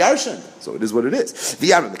is what they Yarshim. So it is what it is.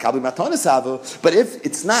 But if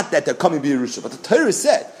it's not that they're coming to Yerusha, but the Torah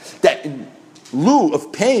said that in lieu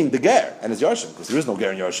of paying the ger, and it's Yarshim, because there is no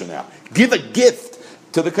ger in Yarshim now, give a gift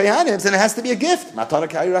to the Koyanim, and it has to be a gift. Matana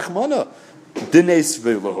Kayi Rachmana. It's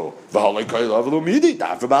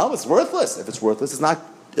worthless. If it's worthless, it's not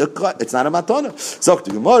a matana. So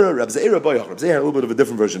to Gemara, Reb Zeira a little bit of a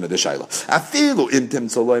different version of the Shaila.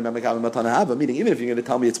 Meaning, even if you're going to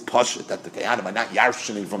tell me it's pashut that the Kehanim are not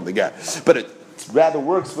yarshining from the ger, but it rather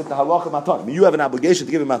works with the halacha matana. I mean, you have an obligation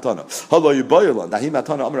to give a matana.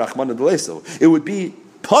 It would be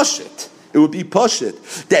pashut. It would be pashit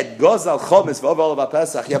that gozal chometz v'aval of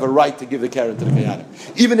Pesach, you have a right to give the keren to the Kehanim,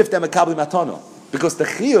 even if they're makabli matano, because the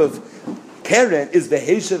chiyuv keren is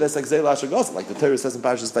v'heishav esakzei lashagosel, like the Torah says in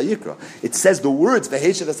Parashas Vayikra. It says the words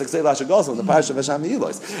v'heishav esakzei lashagosel in the Parashas Vasham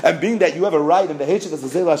Yilos, and being that you have a right in v'heishav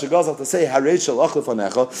esakzei lashagosel to say harei shel achlef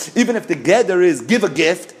anecha, even if the gather is give a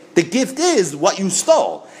gift, the gift is what you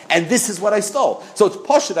stole. And this is what I stole. So it's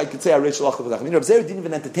poshut, I could say, Reb Zeir didn't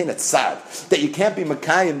even entertain a tzad, that you can't be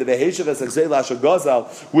Makayim, the Veheshav Esakzei Lasha Gazal,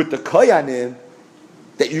 with the Koyanim,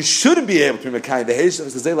 that you shouldn't be able to be Makayim, the Veheshav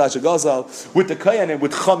Esakzei Lasha Gazal, with the Koyanim,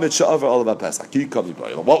 with Chomet Sha'avar Olav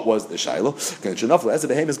HaPesach. What was the Shaila?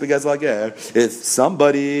 If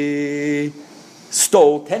somebody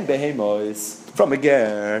stole 10 behemos from a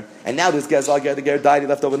ger, and now this Gezal ger, the ger died, he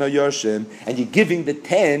left over no Yorshim, and you're giving the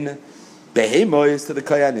 10 behemoths to the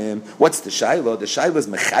Koyanim. What's the Shaila? The Shaila is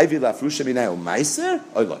Mechayvi Lafrusha Minayel Meiser?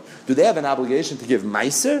 Do they have an obligation to give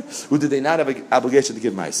Meiser? Or do they not have an obligation to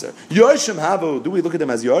give Meiser? Yorshim Havu, do we look at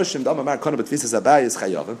them as Yorshim? The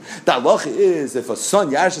halacha is if a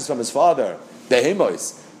son yarshes from his father,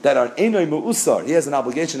 behemoths, that are Einoi Mu'usar, he has an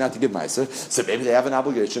obligation now to give Meiser, so maybe they have an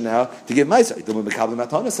obligation now to give Meiser.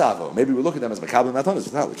 Maybe we look at them as Makabli Matanas.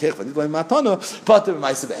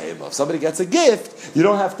 If somebody gets a gift, you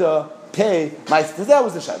don't have to pay Meiser. That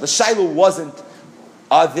was the Shiloh. The Shiloh wasn't,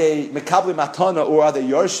 are they Makabli Matana or are they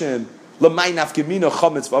Yorshim? L'may nafkimino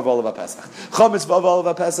chometz v'aval of Pesach. Chometz v'aval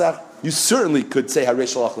of Pesach, you certainly could say harei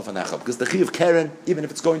shalach lefanecha, because the chi of keren, even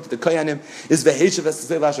if it's going to the koyanim, is v'heishav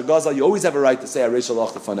estzei lasher gazal. You always have a right to say harei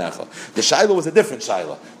shalach lefanecha. The shaila was a different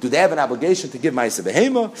shaila. Do they have an obligation to give ma'aseh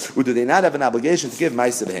behema, or do they not have an obligation to give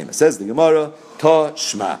ma'aseh behema? Says the Gemara, Ta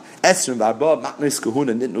Shma Esrim v'arba matnes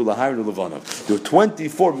kahuna nitnu laharin ulevanav. There were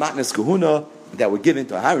 24 matnes kahuna that were given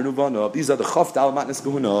to Aharon Uvanov. These are the Choftal Matnes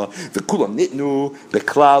Kahuna, the Kulam Nitnu, the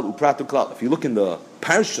Klal, Upratu Klal. If you look in the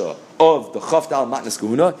Parsha of the Choftal Matnes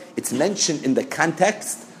Kahuna, it's mentioned in the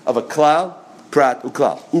context of a Klal, Prat,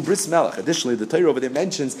 Uklal. Ubris Melech. Additionally, the Torah over there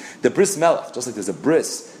mentions the Bris Melech, just like there's a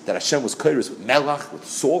bris that Hashem was kairos with Melech, with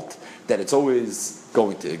salt, that it's always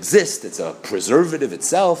going to exist, it's a preservative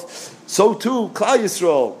itself. So too, Klal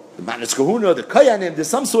Yisrael, the Matnes Kahuna, the Kayanim, there's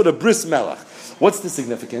some sort of Bris Melech. What's the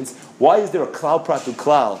significance? Why is there a klal pratu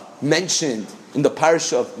klal mentioned in the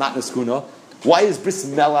parsha of Matnas Kuna? Why is Bris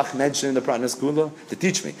Melach mentioned in the Matnas Kuna? To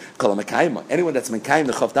teach me. Anyone that's mekayim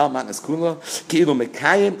the chavdal Matnas Kuna, ki'ilu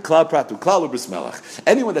mekayim klal pratu klal or Bris Melach.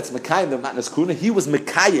 Anyone that's mekayim the Matnas Kuna, he was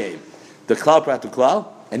mekayim the klal pratu klal,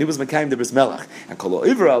 and he was mekayim the Bris Melach. And kol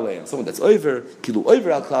over aleim, someone that's over, ki'ilu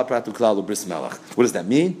over al klal pratu klal or Bris Melach. What does that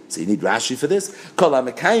mean? So you need Rashi for this. Kol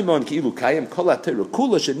mekayim on ki'ilu kayim kol ha-Torah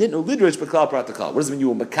kula shenitnu lidrish b'klal pratu klal. What does it mean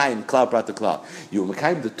you were mekayim klal pratu klal? You were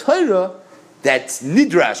mekayim the Torah that's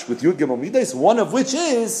nidrash with Yud Gimel Midas, one of which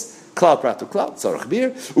is klal pratu klal. Tzarach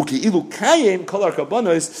bir uki'ilu kayim kol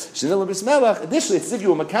ha-karbanos shenitnu bris melach. Additionally, it's as if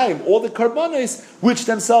you were mekayim all the karbanos which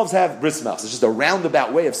themselves have bris melach. It's just a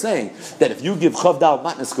roundabout way of saying that if you give chavdal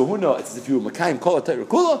matnas kahuna, it's as if you were mekayim kol ha-Torah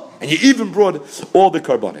kula, and you even brought all the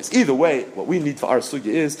karbanos. Either way, what we need for our sugya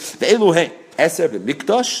is the Elohim eser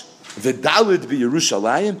b'mikdash, v'dalid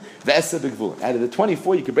b'Yerushalayim, v'eser b'gvulim. Out of the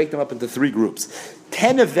 24, you can break them up into 3 groups.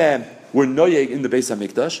 10 of them were noyeg in the Beis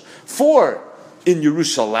HaMikdash, 4 in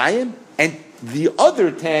Yerushalayim, and The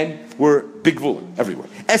other 10 were big gvulim everywhere.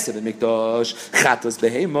 Esed mikdash, chatas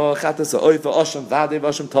behema, chatas ha'oifa, asham vade,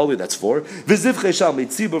 asham tali. That's 4. V'zivchei shal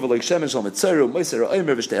mitzibur v'leik shemen shal mitzeru, moiser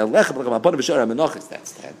ha'omer v'shtei halechem v'lechem ha'pana v'shar ha'menachis.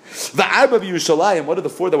 That's 10. V'arba b'Yerushalayim. What are the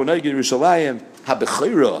 4 that were not in Yerushalayim?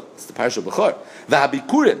 Ha'bechira. It's the parasha of Bechor.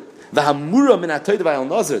 V'habikurim. V'hamura min ha'toyde v'ayal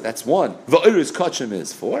nazir. That's 1. V'oirus kachim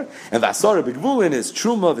is 4. And v'asara b'gvulin is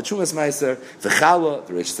truma, v'trumas meiser, v'chala,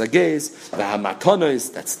 v'reish zagez,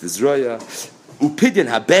 v'hamatanois. That's the zroya. Upidyan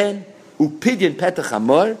haben, upidyan petach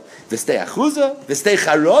hamor, v'stei achuza, v'stei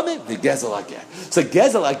charome, v'gezel ager. So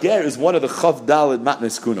gezel ager is one of the chav daled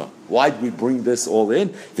matnes kuna. Why did we bring this all in?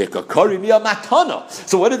 V'kakori miya matana.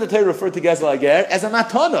 So what did the Torah refer to gezel ager? As a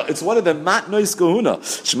matana. It's one of the matnos kahuna.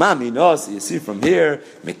 Shema minos, you see from here,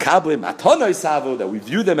 mekabli matanois havu, that we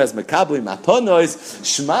view them as mekabli matanois,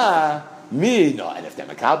 shema Mina, and if they're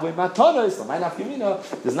makabli matanos,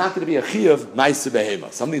 there's not going to be a chiyuv ma'aseh behema,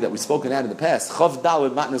 something that we've spoken out in the past. Chav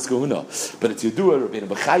daled matnas kahuna, but it's Yedua. Rabbeinu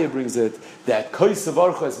Bechaya brings it that koi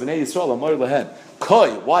savarcha es bnei Yisrael amar lehem.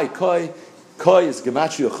 Koi, why koi? Koi is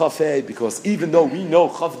gematria chafei, because even though we know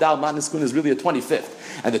chav dal matnas kahuna is really a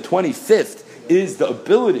 25th, and the 25th is the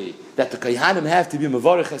ability that the Kohanim have to be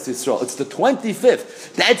Mevarech Es Yisrael. It's the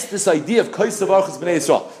 25th. That's this idea of Koi Savarchas B'nai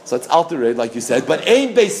Yisrael. So it's altered, like you said, but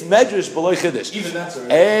Ein Beis Medrash B'loi Chiddush. Even that's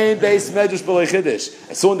already. Ein Beis Medrash B'loi Chiddush.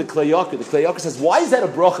 I saw in the Klei Yakar says, why is that a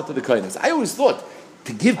bracha to the Kohanim? I always thought,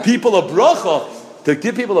 to give people a bracha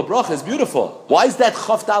is beautiful. Why is that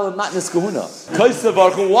Chaf Dal and Matnas Kahuna? Koi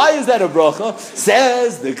Savarchas, why is that a bracha?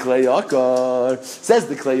 Says the Klei Yakar.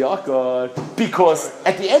 Because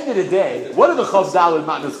at the end of the day, what are the Chaf Dal and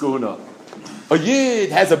Matnas Kahuna? A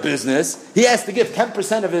Yid has a business, he has to give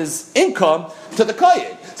 10% of his income to the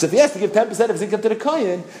Kohen. So if he has to give 10% of his income to the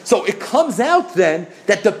Kohen, so it comes out then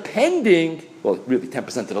that depending, well, really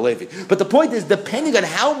 10% to the Levi, but the point is, depending on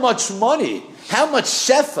how much money, how much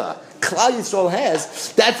shefa Klal Yisrael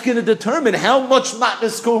has, that's going to determine how much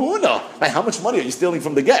matnas kahuna. Right? How much money are you stealing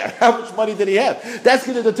from the ger? How much money did he have? That's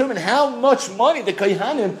going to determine how much money the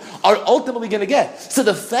kohanim are ultimately going to get. So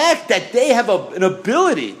the fact that they have an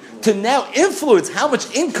ability to now influence how much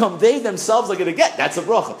income they themselves are going to get, that's a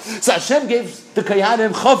bracha. So Hashem gave the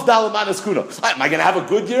kohanim chav dal matnas kahuna. Am I going to have a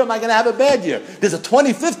good year? Am I going to have a bad year? There's a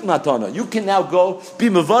 25th matana. You can now go be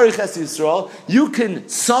mevarich es Yisrael. You can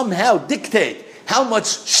somehow dictate how much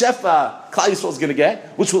shefa Klal Yisrael is going to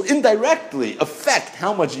get, which will indirectly affect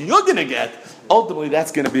how much you're going to get. Ultimately,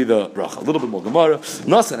 that's going to be the bracha. A little bit more Gemara.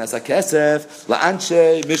 Nasan as a kesef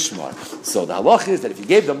la'anshe mishmar. So the halach is that if you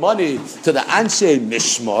gave the money to the anshe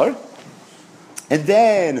mishmar, and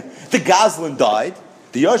then the gazlan died,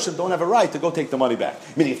 the Yarshim don't have a right to go take the money back.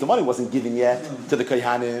 Meaning, if the money wasn't given yet to the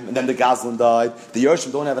Kohanim, and then the Gazlan died, the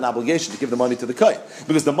Yarshim don't have an obligation to give the money to the Kohen.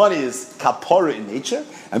 Because the money is kapara in nature,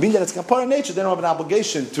 and being that it's kapara in nature, they don't have an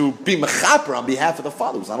obligation to be mechaper on behalf of the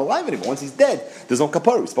father who's not alive anymore. Once he's dead, there's no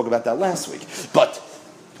kapara. We spoke about that last week. But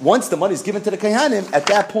once the money is given to the Kohanim, at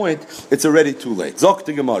that point, it's already too late. Zok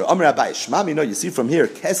to Gemara. Amr Abai Shmami, no, you see from here,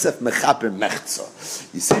 kesef mechaper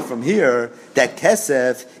mechza. You see from here that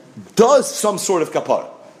kesef does some sort of kapara.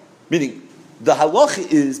 Meaning, the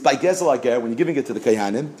halacha is, by gezel ager, when you're giving it to the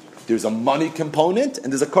kohanim, there's a money component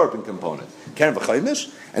and there's a korban component. Keren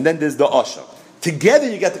v'chaymish, and then there's the asham.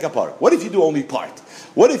 Together you get the kapara. What if you do only part?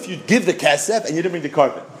 What if you give the kesef and you didn't bring the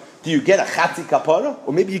korban? Do you get a chatzi kapara?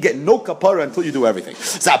 Or maybe you get no kapara until you do everything.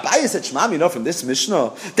 So Abaye said, Shmam, you know from this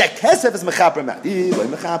Mishnah, that kesef is mechaper ma'di,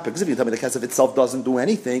 because if you tell me the kesef itself doesn't do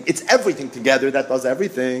anything, it's everything together that does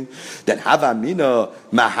everything, then hava mina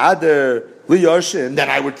mahader liyarshim,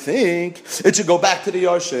 then I would think it should go back to the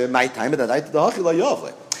yarshim, my time that I to the hachila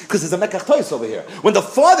yavle. Because there's a mekach tois over here. When the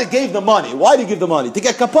father gave the money, why did he give the money? To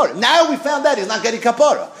get kapara. Now we found out he's not getting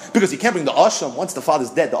kapara. Because he can't bring the asham. Once the father's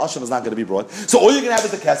dead, the asham is not going to be brought. So all you're going to have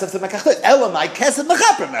is the kesef, the mekach tois. Elamai kesef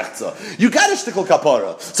mechaper mechza. You got a shtickle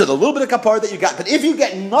kapara. So the little bit of kapara that you got. But if you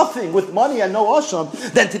get nothing with money and no asham,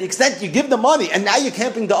 then to the extent you give the money and now you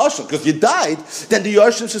can't bring the asham because you died, then the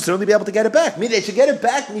asham should certainly be able to get it back. Meaning they should get it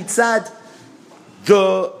back mitzad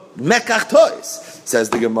the mekach tois.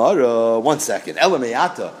 Says the Gemara, 1 second.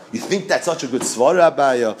 Elameyata, you think that's such a good svara,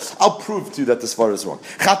 Abaya? I'll prove to you that the svara is wrong.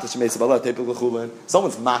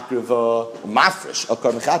 Someone's mafresh of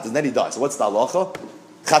karm chatas, and then he dies. So what's the halacha?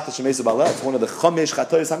 It's one of the chamesh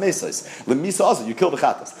chatois hamesais. Lemisa also, you kill the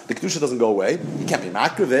chatas. The kedusha doesn't go away. You can't be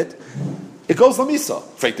makriv it. It goes lamisa.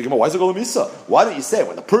 Why does it go lamisa? Why don't you say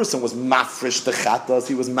when the person was mafresh the chatas,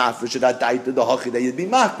 he was mafresh that died to the hachi that he'd be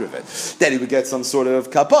makrivet, then he would get some sort of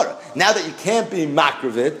kapara. Now that you can't be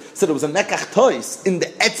makrivet, so there was a mekach tois in the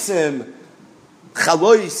etzem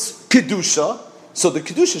chalois kedusha. So the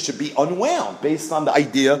kedusha should be unwound based on the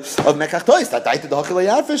idea of mekach tois that daita the hakil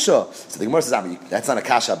yafisha. So the Gemara says, that's not a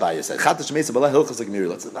kasha Abaye said.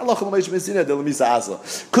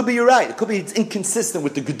 Could be you're right. It could be it's inconsistent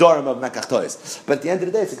with the gedarim of mekach tois. But at the end of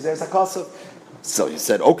the day, it's exeris hakasav. So you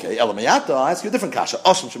said, okay, Elamayata, I'll ask you a different kasha.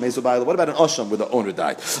 Asham shemesu ba'ila. What about an asham where the owner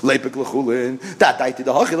died? Lepek l'chulin. That daiti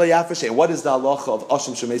the hachila yafashe. What is the halacha of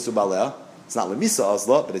asham shemesu ba'ila? It's not lemisa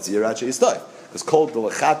azla, but it's yirat she'istay. It's called the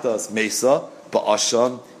lechatas mesa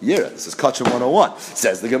ba'asham yira. This is Kachim 101.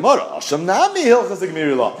 Says the Gemara, asham nami hilchas the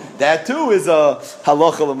Gemara. That too is a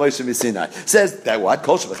halacha l'moshe misinai. Says that what?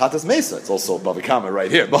 Kol lechatas mesa. It's also Bava Kama right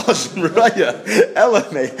here. Ba'asham raya.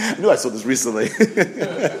 Elamei. I knew I saw this recently.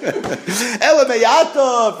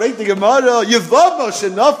 Elameyata. Break the Gemara. Yevama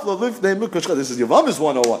shenafla lifnei mukashchon. This is Yevama's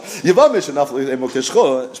 101. Yevama shenafla lifnei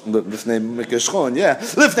mukashchon. Yeah.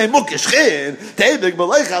 Lifnei mukashchin. Teibik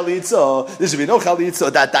b'lei chalitza. There should be no chalitza.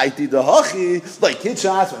 That daiti the hachi. Like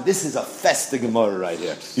Hitchas. This is a festa Gemara right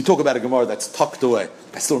here. You talk about a Gemara that's tucked away.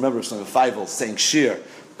 I still remember some of the Feivel saying shir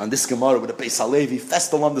on this Gemara with a Beis Halevi,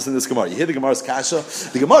 festa alumnus in this Gemara. You hear the Gemara's kasha?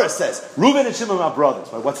 The Gemara says, Reuven and Shimon are brothers.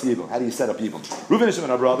 What's the Yibum? How do you set up Yibum? Reuven and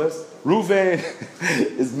Shimon are brothers. Reuven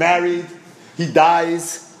is married. He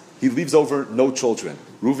dies. He leaves over no children.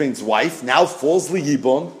 Reuven's wife now falls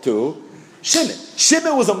Yibum to Shimon.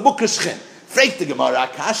 Shimon was a mukashchin. Freik the Gemara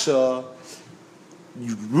kasha.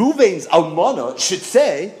 Reuven's almana should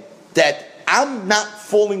say that I'm not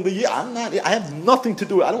falling the I have nothing to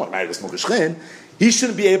do. I don't want to marry this mukashchin. He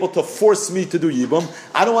shouldn't be able to force me to do yibum.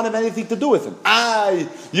 I don't want to have anything to do with him.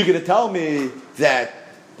 You're going to tell me that,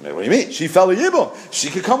 what do you mean? She fell a yibum. She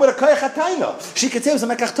could come with a koyach hatayna. She could say it was a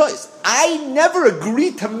mekach tois. I never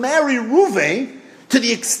agreed to marry Reuven to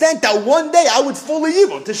the extent that one day I would fall a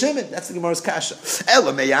yibum to Shimon. That's the Gemara's kasha.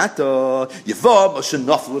 Ela meyata yivam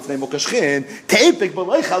shenafel lifnei mukashchin teipik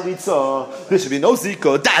b'lei chalitza. There should be no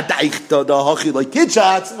zika. Da daichta da hachi like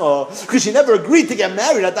kitchatz. No, because she never agreed to get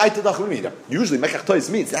married. Da daichta da hachi. Usually mekach tois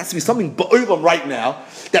means there has to be something ba'olam right now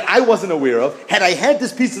that I wasn't aware of. Had I had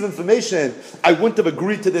this piece of information, I wouldn't have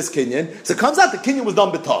agreed to this kinyan. So it comes out the kinyan was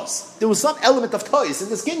done b'tos. There was some element of tois in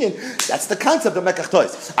this kinyan. That's the concept of mekach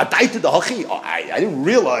tois. Da daichta da hachi. I didn't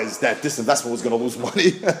realize that this investment was going to lose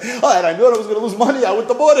money. And I knew I was going to lose money. I wouldn't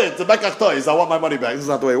have bought it. I want my money back. This is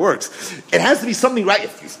not the way it works. It has to be something right.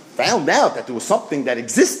 If you found out that there was something that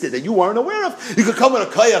existed that you weren't aware of, you could come with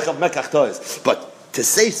a koyach of mekach tois. But to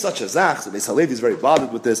say such a zach, so Beis Halevi is very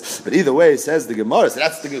bothered with this. But either way, says the Gemara. So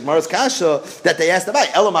that's the Gemara's kasha that they asked about.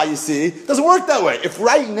 Elamai, you see, doesn't work that way. If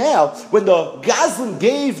right now, when the Gazlan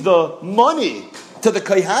gave the money to the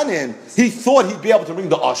Kayhanim, he thought he'd be able to bring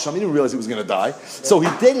the Asham. He didn't realize he was going to die. So he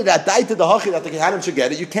did it at died to the Hachi that the Kayhanim should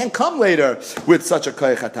get it. You can't come later with such a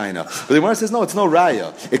Kayach Hatayna. But the Gemara says, no, it's no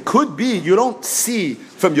Raya. It could be, you don't see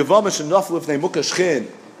from Yevamash and Nafel if they Mukashchin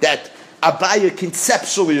that Abaye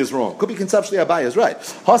conceptually is wrong. Could be conceptually Abaye is right. You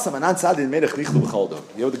know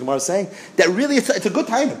what the Gemara is saying? That really it's a good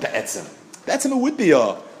time to Etzim. Etzim it would be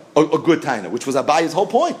a good taina, which was Abaye's whole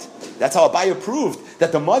point. That's how Abaye proved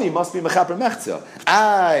that the money must be mechaper mechza.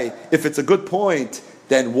 If it's a good point,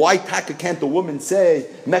 then why taka can't the woman say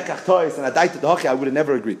mekach tois and adai to the hachi? I would have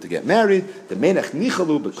never agreed to get married. The menach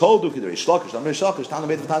nichalu bekoldu kidei shlakish tamei shlakish tanam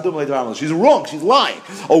meit v'tandum leiter amal. She's wrong. She's lying.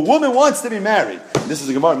 A woman wants to be married. This is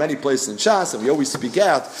a Gemara in many places in Shas, and we always speak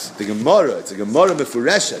out the Gemara. It's a Gemara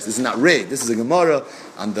mefureshes. This is not raid. This is a Gemara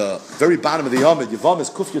on the very bottom of the Yomid. Yavam is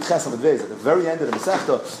Kuf Yud Ches Amud Beis. At the very end of the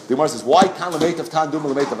Masechta, the Gemara says, why Tan L'meit of Tandum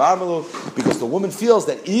L'meit of Armalu? Because the woman feels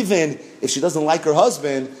that even if she doesn't like her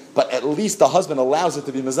husband, but at least the husband allows her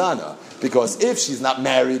to be mezana. Because if she's not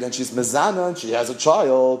married and she's mezana and she has a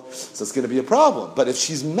child, so it's going to be a problem. But if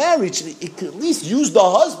she's married, she can at least use the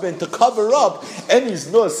husband to cover up any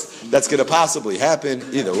znus that's going to possibly happen.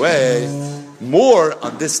 Either way, more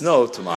on this note tomorrow.